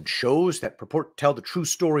films and shows that purport to tell the true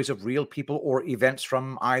stories of real people or events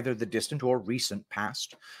from either the distant or recent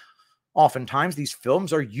past. Oftentimes, these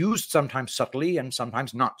films are used sometimes subtly and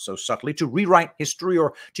sometimes not so subtly to rewrite history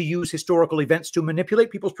or to use historical events to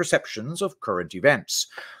manipulate people's perceptions of current events.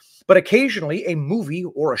 But occasionally, a movie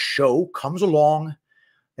or a show comes along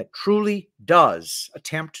that truly does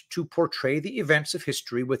attempt to portray the events of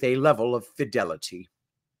history with a level of fidelity.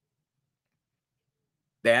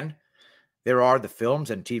 Then, there are the films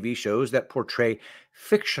and TV shows that portray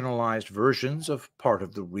fictionalized versions of part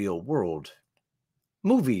of the real world.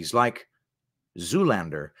 Movies like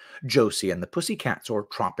Zoolander, Josie and the Pussycats, or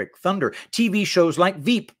Tropic Thunder. TV shows like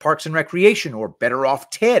Veep, Parks and Recreation, or Better Off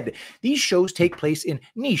Ted. These shows take place in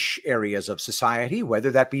niche areas of society, whether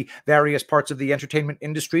that be various parts of the entertainment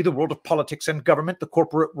industry, the world of politics and government, the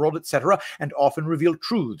corporate world, etc., and often reveal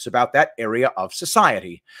truths about that area of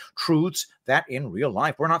society. Truths that in real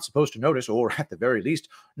life we're not supposed to notice, or at the very least,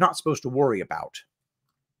 not supposed to worry about.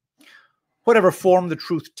 Whatever form the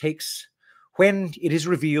truth takes, when it is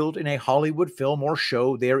revealed in a Hollywood film or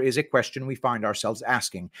show, there is a question we find ourselves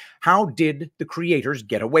asking. How did the creators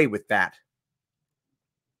get away with that?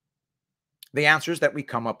 The answers that we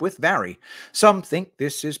come up with vary. Some think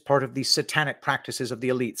this is part of the satanic practices of the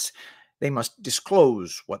elites. They must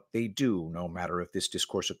disclose what they do, no matter if this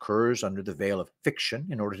discourse occurs under the veil of fiction,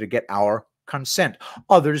 in order to get our consent.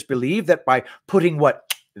 Others believe that by putting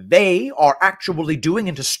what they are actually doing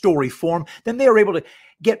into story form, then they are able to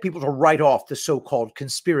get people to write off the so-called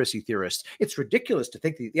conspiracy theorists. It's ridiculous to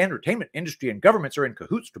think that the entertainment industry and governments are in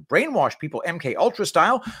cahoots to brainwash people MK Ultra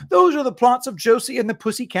style. Those are the plots of Josie and the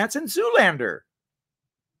Pussycats and Zoolander.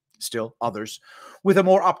 Still, others, with a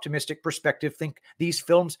more optimistic perspective, think these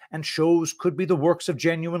films and shows could be the works of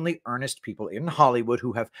genuinely earnest people in Hollywood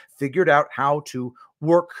who have figured out how to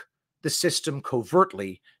work the system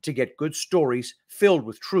covertly to get good stories filled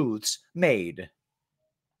with truths made.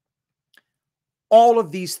 All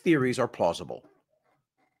of these theories are plausible.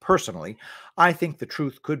 Personally, I think the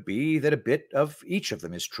truth could be that a bit of each of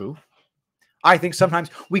them is true. I think sometimes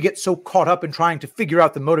we get so caught up in trying to figure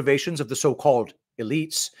out the motivations of the so-called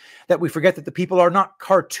elites that we forget that the people are not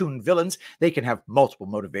cartoon villains. They can have multiple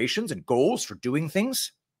motivations and goals for doing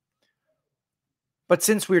things. But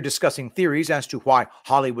since we're discussing theories as to why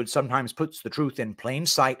Hollywood sometimes puts the truth in plain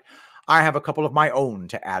sight, I have a couple of my own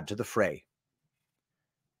to add to the fray.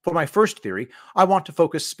 For my first theory, I want to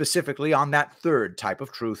focus specifically on that third type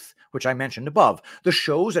of truth, which I mentioned above, the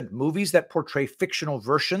shows and movies that portray fictional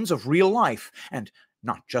versions of real life, and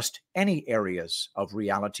not just any areas of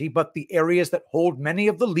reality, but the areas that hold many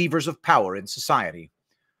of the levers of power in society.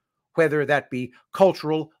 Whether that be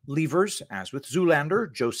cultural levers, as with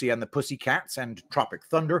Zoolander, Josie and the Pussycats, and Tropic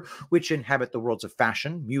Thunder, which inhabit the worlds of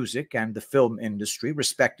fashion, music, and the film industry,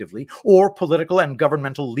 respectively, or political and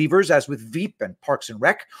governmental levers, as with Veep and Parks and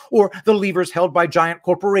Rec, or the levers held by giant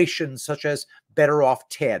corporations, such as Better Off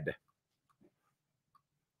Ted.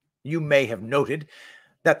 You may have noted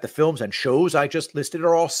that the films and shows I just listed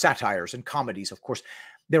are all satires and comedies. Of course,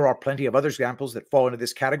 there are plenty of other examples that fall into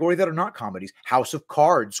this category that are not comedies. House of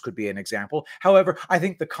Cards could be an example. However, I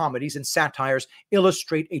think the comedies and satires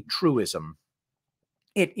illustrate a truism.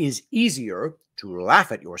 It is easier to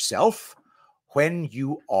laugh at yourself when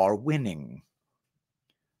you are winning.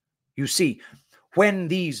 You see, when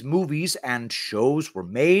these movies and shows were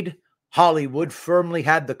made, Hollywood firmly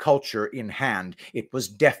had the culture in hand. It was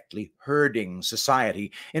deftly herding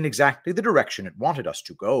society in exactly the direction it wanted us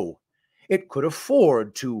to go. It could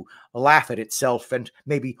afford to laugh at itself and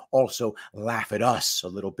maybe also laugh at us a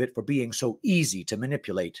little bit for being so easy to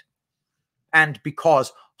manipulate. And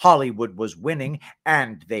because Hollywood was winning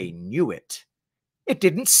and they knew it, it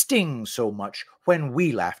didn't sting so much when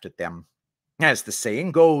we laughed at them. As the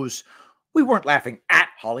saying goes, we weren't laughing at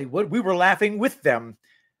Hollywood, we were laughing with them.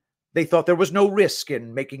 They thought there was no risk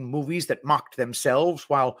in making movies that mocked themselves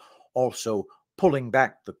while also pulling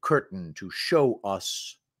back the curtain to show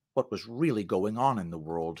us what was really going on in the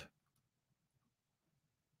world.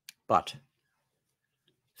 But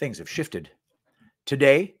things have shifted.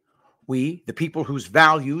 Today, we, the people whose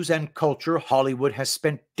values and culture Hollywood has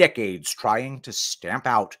spent decades trying to stamp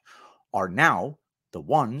out, are now the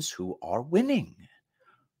ones who are winning.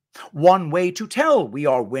 One way to tell we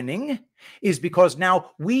are winning is because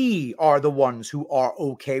now we are the ones who are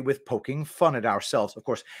okay with poking fun at ourselves. Of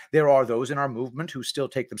course, there are those in our movement who still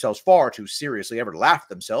take themselves far too seriously, ever laugh at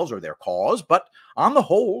themselves or their cause, but on the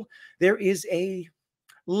whole, there is a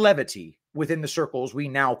levity within the circles we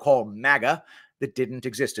now call MAGA that didn't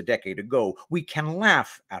exist a decade ago. We can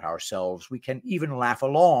laugh at ourselves. We can even laugh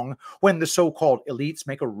along when the so-called elites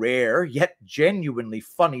make a rare yet genuinely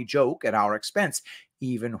funny joke at our expense,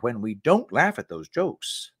 even when we don't laugh at those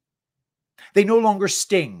jokes. They no longer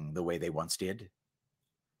sting the way they once did.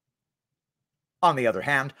 On the other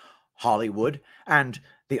hand, Hollywood and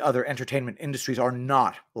the other entertainment industries are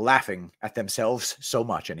not laughing at themselves so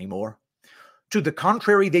much anymore. To the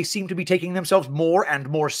contrary, they seem to be taking themselves more and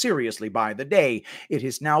more seriously by the day. It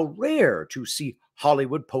is now rare to see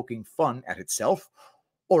Hollywood poking fun at itself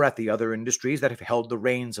or at the other industries that have held the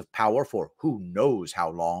reins of power for who knows how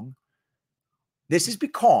long. This is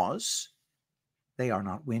because they are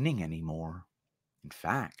not winning anymore. In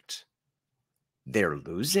fact, they're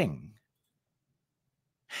losing.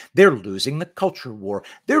 They're losing the culture war.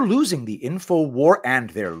 They're losing the info war, and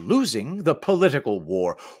they're losing the political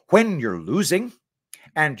war. When you're losing,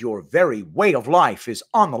 and your very way of life is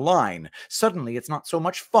on the line, suddenly it's not so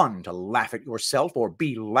much fun to laugh at yourself or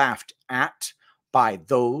be laughed at by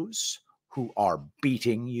those who are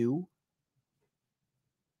beating you.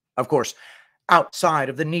 Of course, outside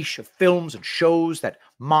of the niche of films and shows that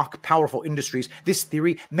mock powerful industries, this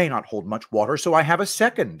theory may not hold much water, so I have a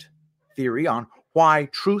second theory on why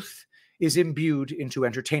truth is imbued into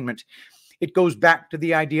entertainment. It goes back to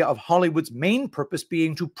the idea of Hollywood's main purpose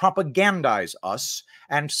being to propagandize us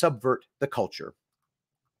and subvert the culture.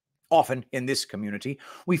 Often in this community,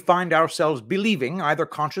 we find ourselves believing, either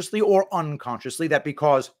consciously or unconsciously, that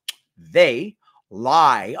because they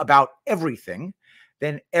lie about everything,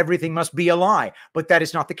 then everything must be a lie. But that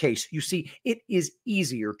is not the case. You see, it is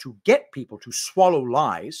easier to get people to swallow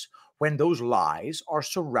lies when those lies are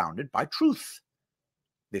surrounded by truth.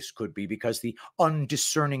 This could be because the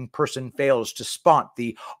undiscerning person fails to spot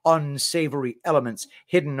the unsavory elements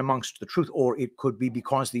hidden amongst the truth, or it could be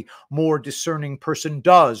because the more discerning person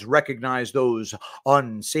does recognize those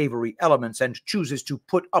unsavory elements and chooses to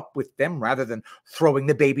put up with them rather than throwing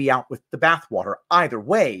the baby out with the bathwater. Either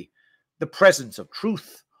way, the presence of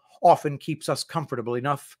truth often keeps us comfortable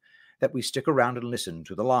enough that we stick around and listen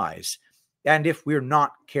to the lies. And if we're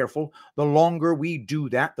not careful, the longer we do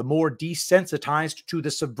that, the more desensitized to the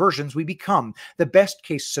subversions we become. The best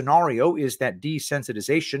case scenario is that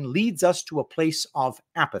desensitization leads us to a place of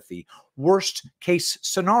apathy. Worst case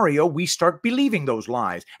scenario, we start believing those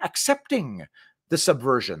lies, accepting the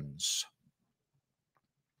subversions.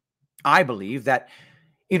 I believe that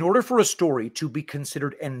in order for a story to be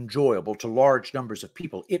considered enjoyable to large numbers of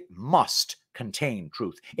people, it must contain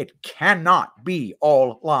truth. It cannot be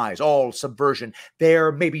all lies, all subversion.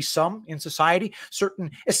 There may be some in society,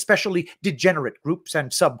 certain especially degenerate groups and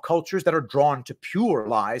subcultures that are drawn to pure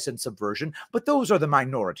lies and subversion, but those are the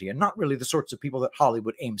minority and not really the sorts of people that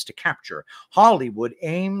Hollywood aims to capture. Hollywood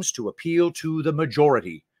aims to appeal to the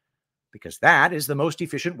majority because that is the most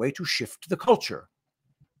efficient way to shift the culture.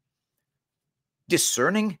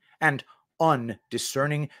 Discerning and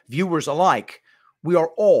undiscerning viewers alike, we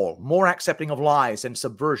are all more accepting of lies and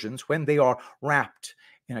subversions when they are wrapped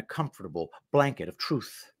in a comfortable blanket of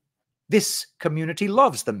truth. This community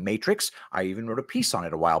loves The Matrix. I even wrote a piece on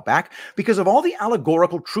it a while back because of all the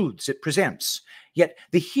allegorical truths it presents. Yet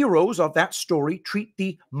the heroes of that story treat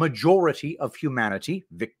the majority of humanity,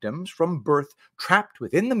 victims from birth, trapped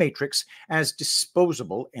within the Matrix, as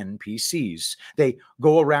disposable NPCs. They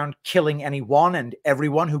go around killing anyone and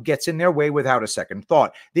everyone who gets in their way without a second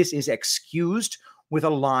thought. This is excused with a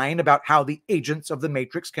line about how the agents of the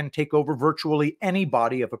Matrix can take over virtually any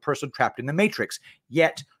body of a person trapped in the Matrix.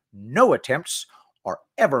 Yet no attempts are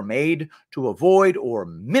ever made to avoid or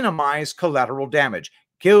minimize collateral damage.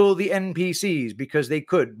 Kill the NPCs because they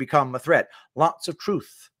could become a threat. Lots of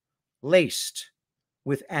truth laced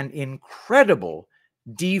with an incredible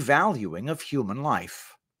devaluing of human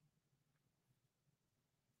life.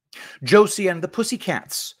 Josie and the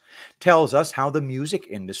Pussycats tells us how the music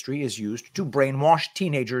industry is used to brainwash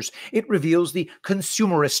teenagers. It reveals the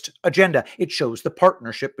consumerist agenda. It shows the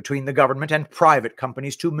partnership between the government and private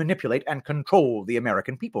companies to manipulate and control the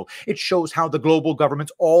American people. It shows how the global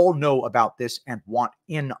governments all know about this and want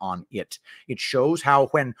in on it. It shows how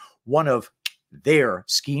when one of their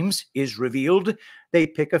schemes is revealed, they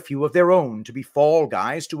pick a few of their own to be fall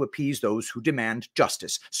guys to appease those who demand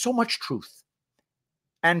justice. So much truth.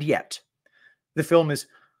 And yet, the film is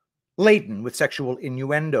laden with sexual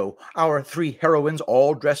innuendo. Our three heroines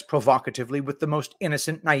all dress provocatively, with the most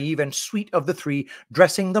innocent, naive, and sweet of the three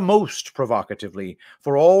dressing the most provocatively.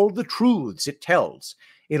 For all the truths it tells,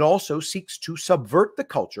 it also seeks to subvert the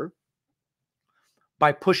culture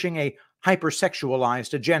by pushing a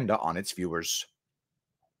hypersexualized agenda on its viewers.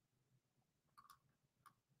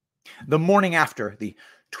 The morning after the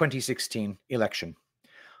 2016 election,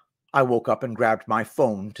 I woke up and grabbed my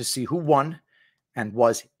phone to see who won, and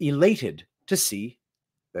was elated to see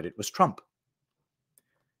that it was Trump.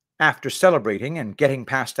 After celebrating and getting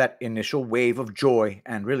past that initial wave of joy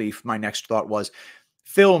and relief, my next thought was,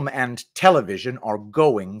 film and television are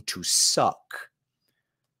going to suck.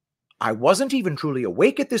 I wasn't even truly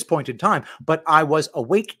awake at this point in time, but I was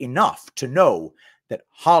awake enough to know that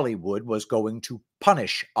Hollywood was going to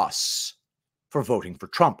punish us for voting for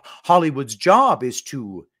Trump. Hollywood's job is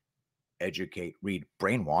to educate, read,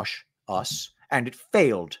 brainwash us, and it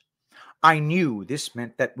failed. I knew this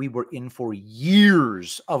meant that we were in for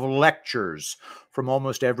years of lectures from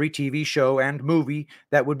almost every TV show and movie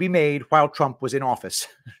that would be made while Trump was in office.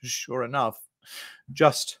 Sure enough,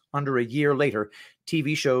 just under a year later,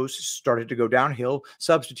 TV shows started to go downhill,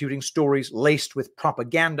 substituting stories laced with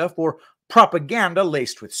propaganda for propaganda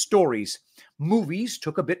laced with stories. Movies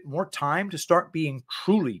took a bit more time to start being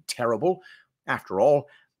truly terrible. After all,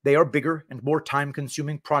 they are bigger and more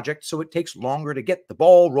time-consuming projects, so it takes longer to get the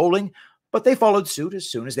ball rolling, but they followed suit as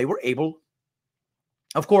soon as they were able.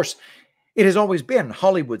 Of course, it has always been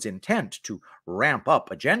Hollywood's intent to ramp up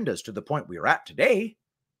agendas to the point we are at today.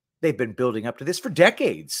 They've been building up to this for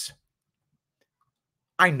decades.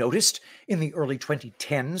 I noticed in the early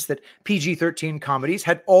 2010s that PG-13 comedies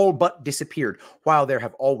had all but disappeared. While there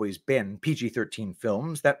have always been PG-13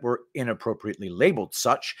 films that were inappropriately labeled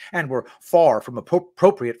such and were far from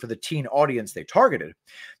appropriate for the teen audience they targeted,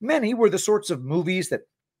 many were the sorts of movies that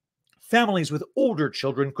families with older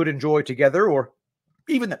children could enjoy together, or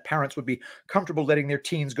even that parents would be comfortable letting their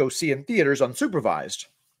teens go see in theaters unsupervised.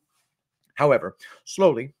 However,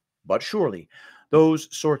 slowly but surely, those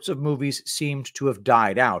sorts of movies seemed to have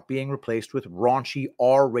died out, being replaced with raunchy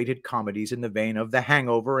R-rated comedies in the vein of The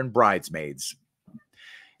Hangover and Bridesmaids.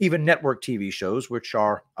 Even network TV shows, which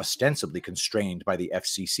are ostensibly constrained by the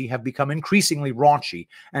FCC, have become increasingly raunchy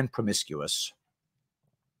and promiscuous.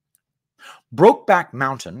 Brokeback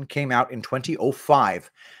Mountain came out in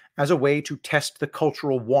 2005, as a way to test the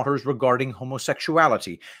cultural waters regarding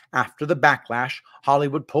homosexuality. After the backlash,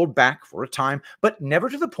 Hollywood pulled back for a time, but never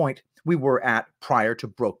to the point we were at prior to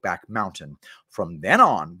Brokeback Mountain. From then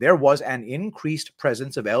on, there was an increased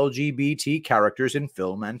presence of LGBT characters in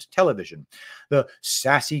film and television. The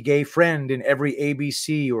sassy gay friend in every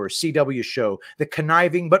ABC or CW show, the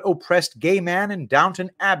conniving but oppressed gay man in Downton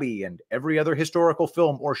Abbey and every other historical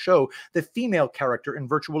film or show, the female character in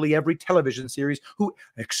virtually every television series who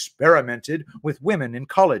experimented with women in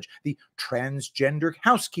college, the transgender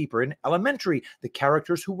housekeeper in Elementary, the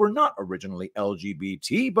characters who were not originally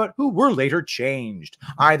LGBT but who were later changed,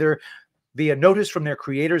 either via notice from their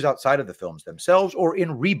creators outside of the films themselves or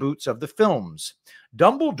in reboots of the films.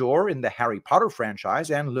 Dumbledore in the Harry Potter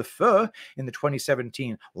franchise and Le Feu in the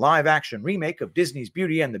 2017 live-action remake of Disney's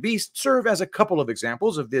Beauty and the Beast serve as a couple of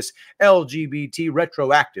examples of this LGBT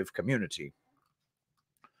retroactive community.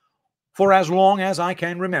 For as long as I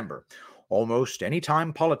can remember, almost any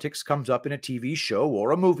time politics comes up in a TV show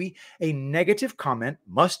or a movie, a negative comment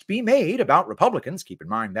must be made about Republicans. Keep in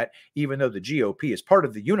mind that even though the GOP is part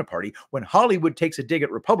of the Uniparty, when Hollywood takes a dig at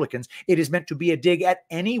Republicans, it is meant to be a dig at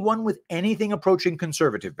anyone with anything approaching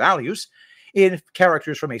conservative values. If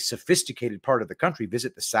characters from a sophisticated part of the country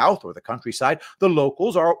visit the South or the countryside, the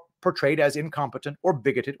locals are portrayed as incompetent or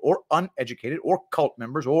bigoted or uneducated or cult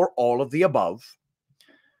members or all of the above.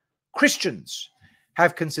 Christians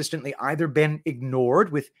have consistently either been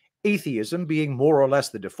ignored, with atheism being more or less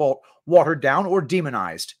the default, watered down, or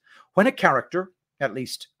demonized. When a character, at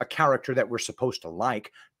least a character that we're supposed to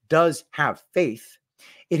like, does have faith,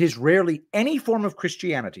 it is rarely any form of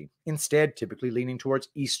Christianity, instead typically leaning towards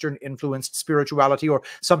Eastern-influenced spirituality or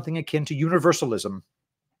something akin to universalism.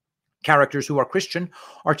 Characters who are Christian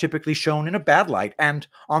are typically shown in a bad light, and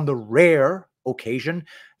on the rare occasion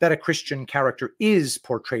that a Christian character is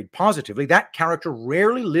portrayed positively, that character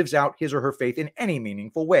rarely lives out his or her faith in any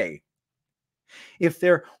meaningful way. If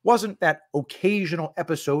there wasn't that occasional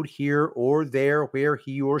episode here or there where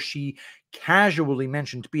he or she casually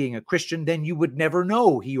mentioned being a Christian, then you would never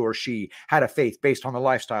know he or she had a faith based on the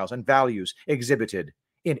lifestyles and values exhibited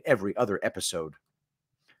in every other episode.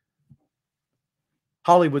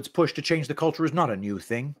 Hollywood's push to change the culture is not a new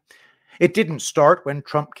thing. It didn't start when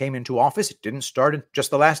Trump came into office. It didn't start in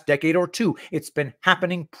just the last decade or two. It's been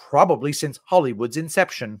happening probably since Hollywood's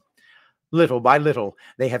inception. Little by little,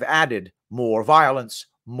 they have added more violence,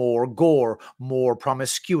 more gore, more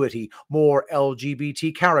promiscuity, more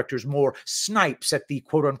LGBT characters, more snipes at the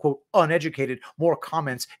quote-unquote uneducated, more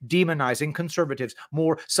comments demonizing conservatives,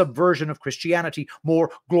 more subversion of Christianity,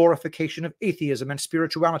 more glorification of atheism and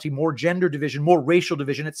spirituality, more gender division, more racial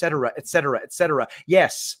division, etc., etc., etc.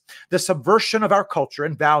 Yes, the subversion of our culture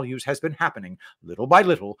and values has been happening little by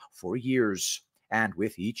little for years, and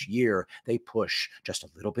with each year, they push just a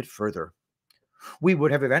little bit further. We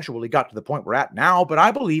would have eventually got to the point we're at now, but I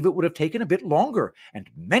believe it would have taken a bit longer, and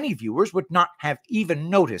many viewers would not have even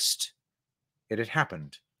noticed it had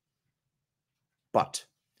happened. But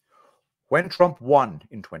when Trump won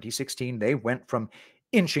in 2016, they went from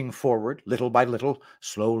inching forward little by little,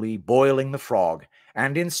 slowly boiling the frog,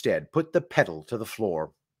 and instead put the pedal to the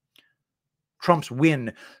floor. Trump's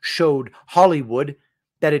win showed Hollywood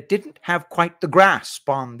that it didn't have quite the grasp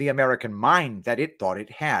on the American mind that it thought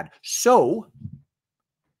it had. So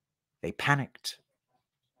they panicked.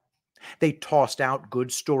 They tossed out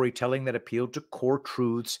good storytelling that appealed to core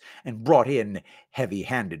truths and brought in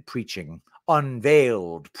heavy-handed preaching,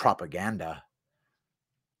 unveiled propaganda.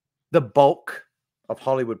 The bulk of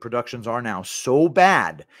Hollywood productions are now so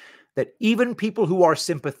bad that even people who are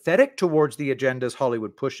sympathetic towards the agendas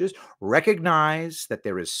Hollywood pushes recognize that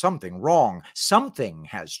there is something wrong. Something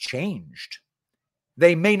has changed.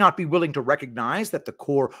 They may not be willing to recognize that the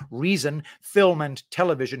core reason film and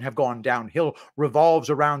television have gone downhill revolves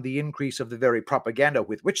around the increase of the very propaganda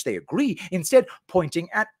with which they agree, instead pointing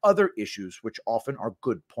at other issues, which often are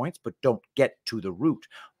good points but don't get to the root.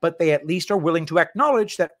 But they at least are willing to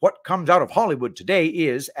acknowledge that what comes out of Hollywood today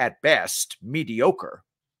is, at best, mediocre.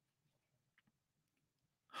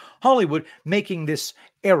 Hollywood making this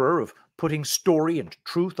error of putting story and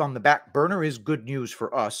truth on the back burner is good news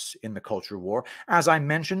for us in the culture war. As I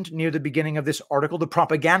mentioned near the beginning of this article, the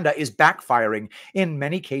propaganda is backfiring. In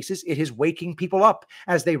many cases, it is waking people up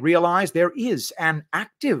as they realize there is an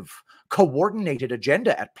active, coordinated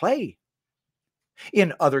agenda at play.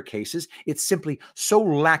 In other cases, it's simply so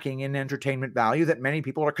lacking in entertainment value that many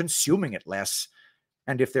people are consuming it less.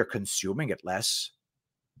 And if they're consuming it less,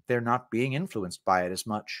 they're not being influenced by it as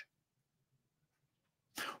much.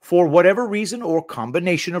 For whatever reason or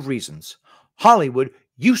combination of reasons, Hollywood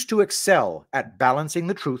used to excel at balancing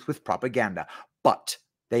the truth with propaganda, but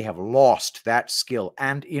They have lost that skill,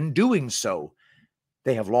 and in doing so,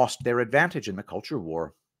 they have lost their advantage in the culture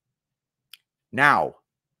war. Now,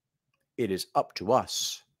 it is up to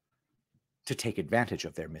us to take advantage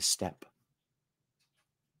of their misstep.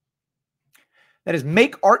 That is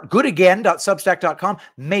makeartgoodagain.substack.com,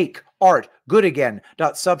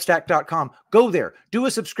 makeartgoodagain.substack.com. Go there, do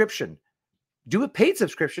a subscription. Do a paid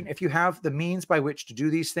subscription if you have the means by which to do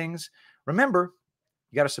these things. Remember,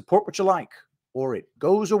 you got to support what you like, or it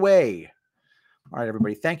goes away. All right,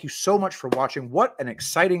 everybody, thank you so much for watching. What an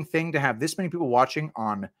exciting thing to have this many people watching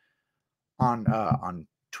on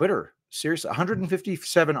Twitter. Seriously,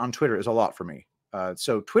 157 on Twitter is a lot for me.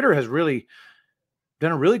 So Twitter has really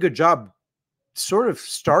done a really good job sort of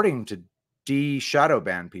starting to de-shadow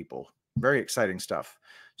ban people. Very exciting stuff.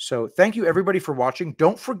 So thank you, everybody, for watching.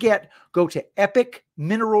 Don't forget, go to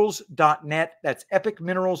epicminerals.net. That's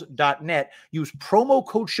epicminerals.net. Use promo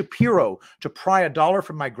code Shapiro to pry $1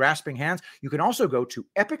 from my grasping hands. You can also go to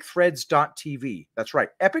epicthreads.tv. That's right,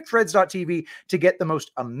 epicthreads.tv to get the most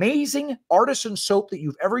amazing artisan soap that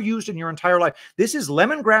you've ever used in your entire life. This is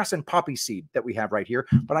lemongrass and poppy seed that we have right here,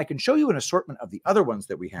 but I can show you an assortment of the other ones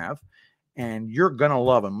that we have, and you're going to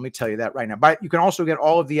love them. Let me tell you that right now. But you can also get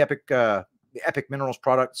all of the Epic Minerals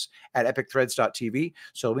products at epicthreads.tv.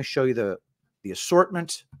 So let me show you the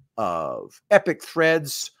assortment of Epic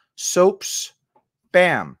Threads soaps.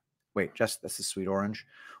 Bam. Wait, that's the sweet orange.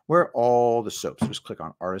 Where are all the soaps? Just click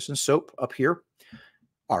on Artisan Soap up here.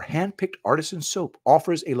 Our hand-picked artisan soap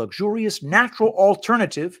offers a luxurious natural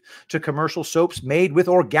alternative to commercial soaps made with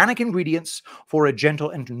organic ingredients for a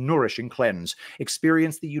gentle and nourishing cleanse.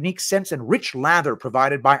 Experience the unique scents and rich lather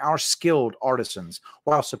provided by our skilled artisans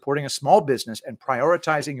while supporting a small business and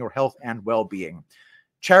prioritizing your health and well-being.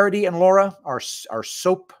 Charity and Laura are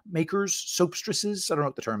soap makers, soapstresses. I don't know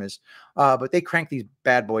what the term is, but they crank these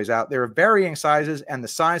bad boys out. They're varying sizes, and the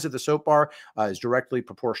size of the soap bar is directly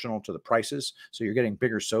proportional to the prices. So you're getting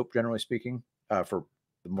bigger soap, generally speaking, for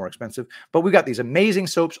the more expensive. But we got these amazing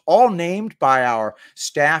soaps, all named by our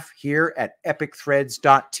staff here at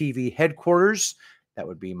epicthreads.tv headquarters. That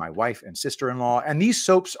would be my wife and sister-in-law. And these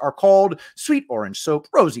soaps are called Sweet Orange Soap,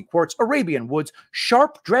 Rosy Quartz, Arabian Woods,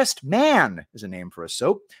 Sharp Dressed Man is a name for a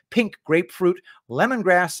soap, Pink Grapefruit,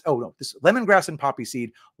 Lemongrass, oh no, this Lemongrass and Poppy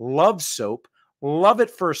Seed, Love Soap, Love at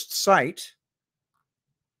First Sight,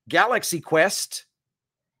 Galaxy Quest.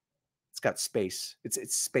 It's got space.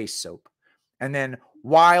 It's space soap. And then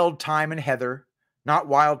Wild Time and Heather, not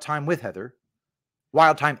Wild Time with Heather,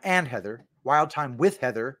 Wild Time and Heather, Wild Time with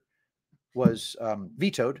Heather was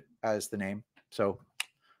vetoed as the name. So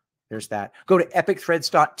there's that. Go to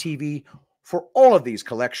epicthreads.tv for all of these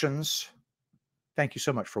collections. Thank you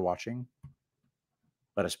so much for watching.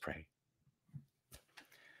 Let us pray.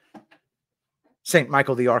 Saint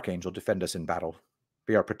Michael the Archangel, defend us in battle.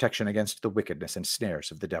 Be our protection against the wickedness and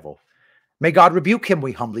snares of the devil. May God rebuke him,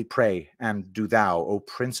 we humbly pray. And do thou, O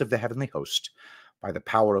Prince of the heavenly host, by the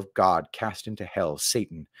power of God, cast into hell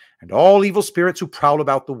Satan and all evil spirits who prowl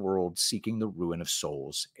about the world, seeking the ruin of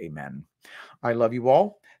souls. Amen. I love you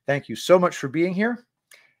all. Thank you so much for being here,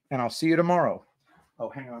 and I'll see you tomorrow. Oh,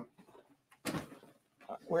 hang on.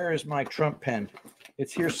 Where is my Trump pen?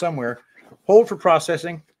 It's here somewhere. Hold for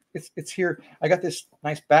processing. It's here. I got this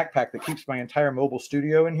nice backpack that keeps my entire mobile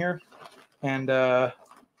studio in here, and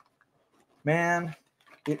man,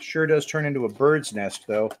 it sure does turn into a bird's nest,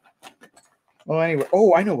 though. Well, anyway,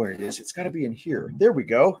 oh, I know where it is. It's got to be in here. There we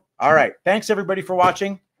go. All right. Thanks, everybody, for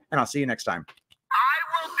watching, and I'll see you next time. I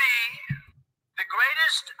will be the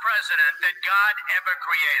greatest president that God ever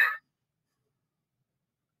created.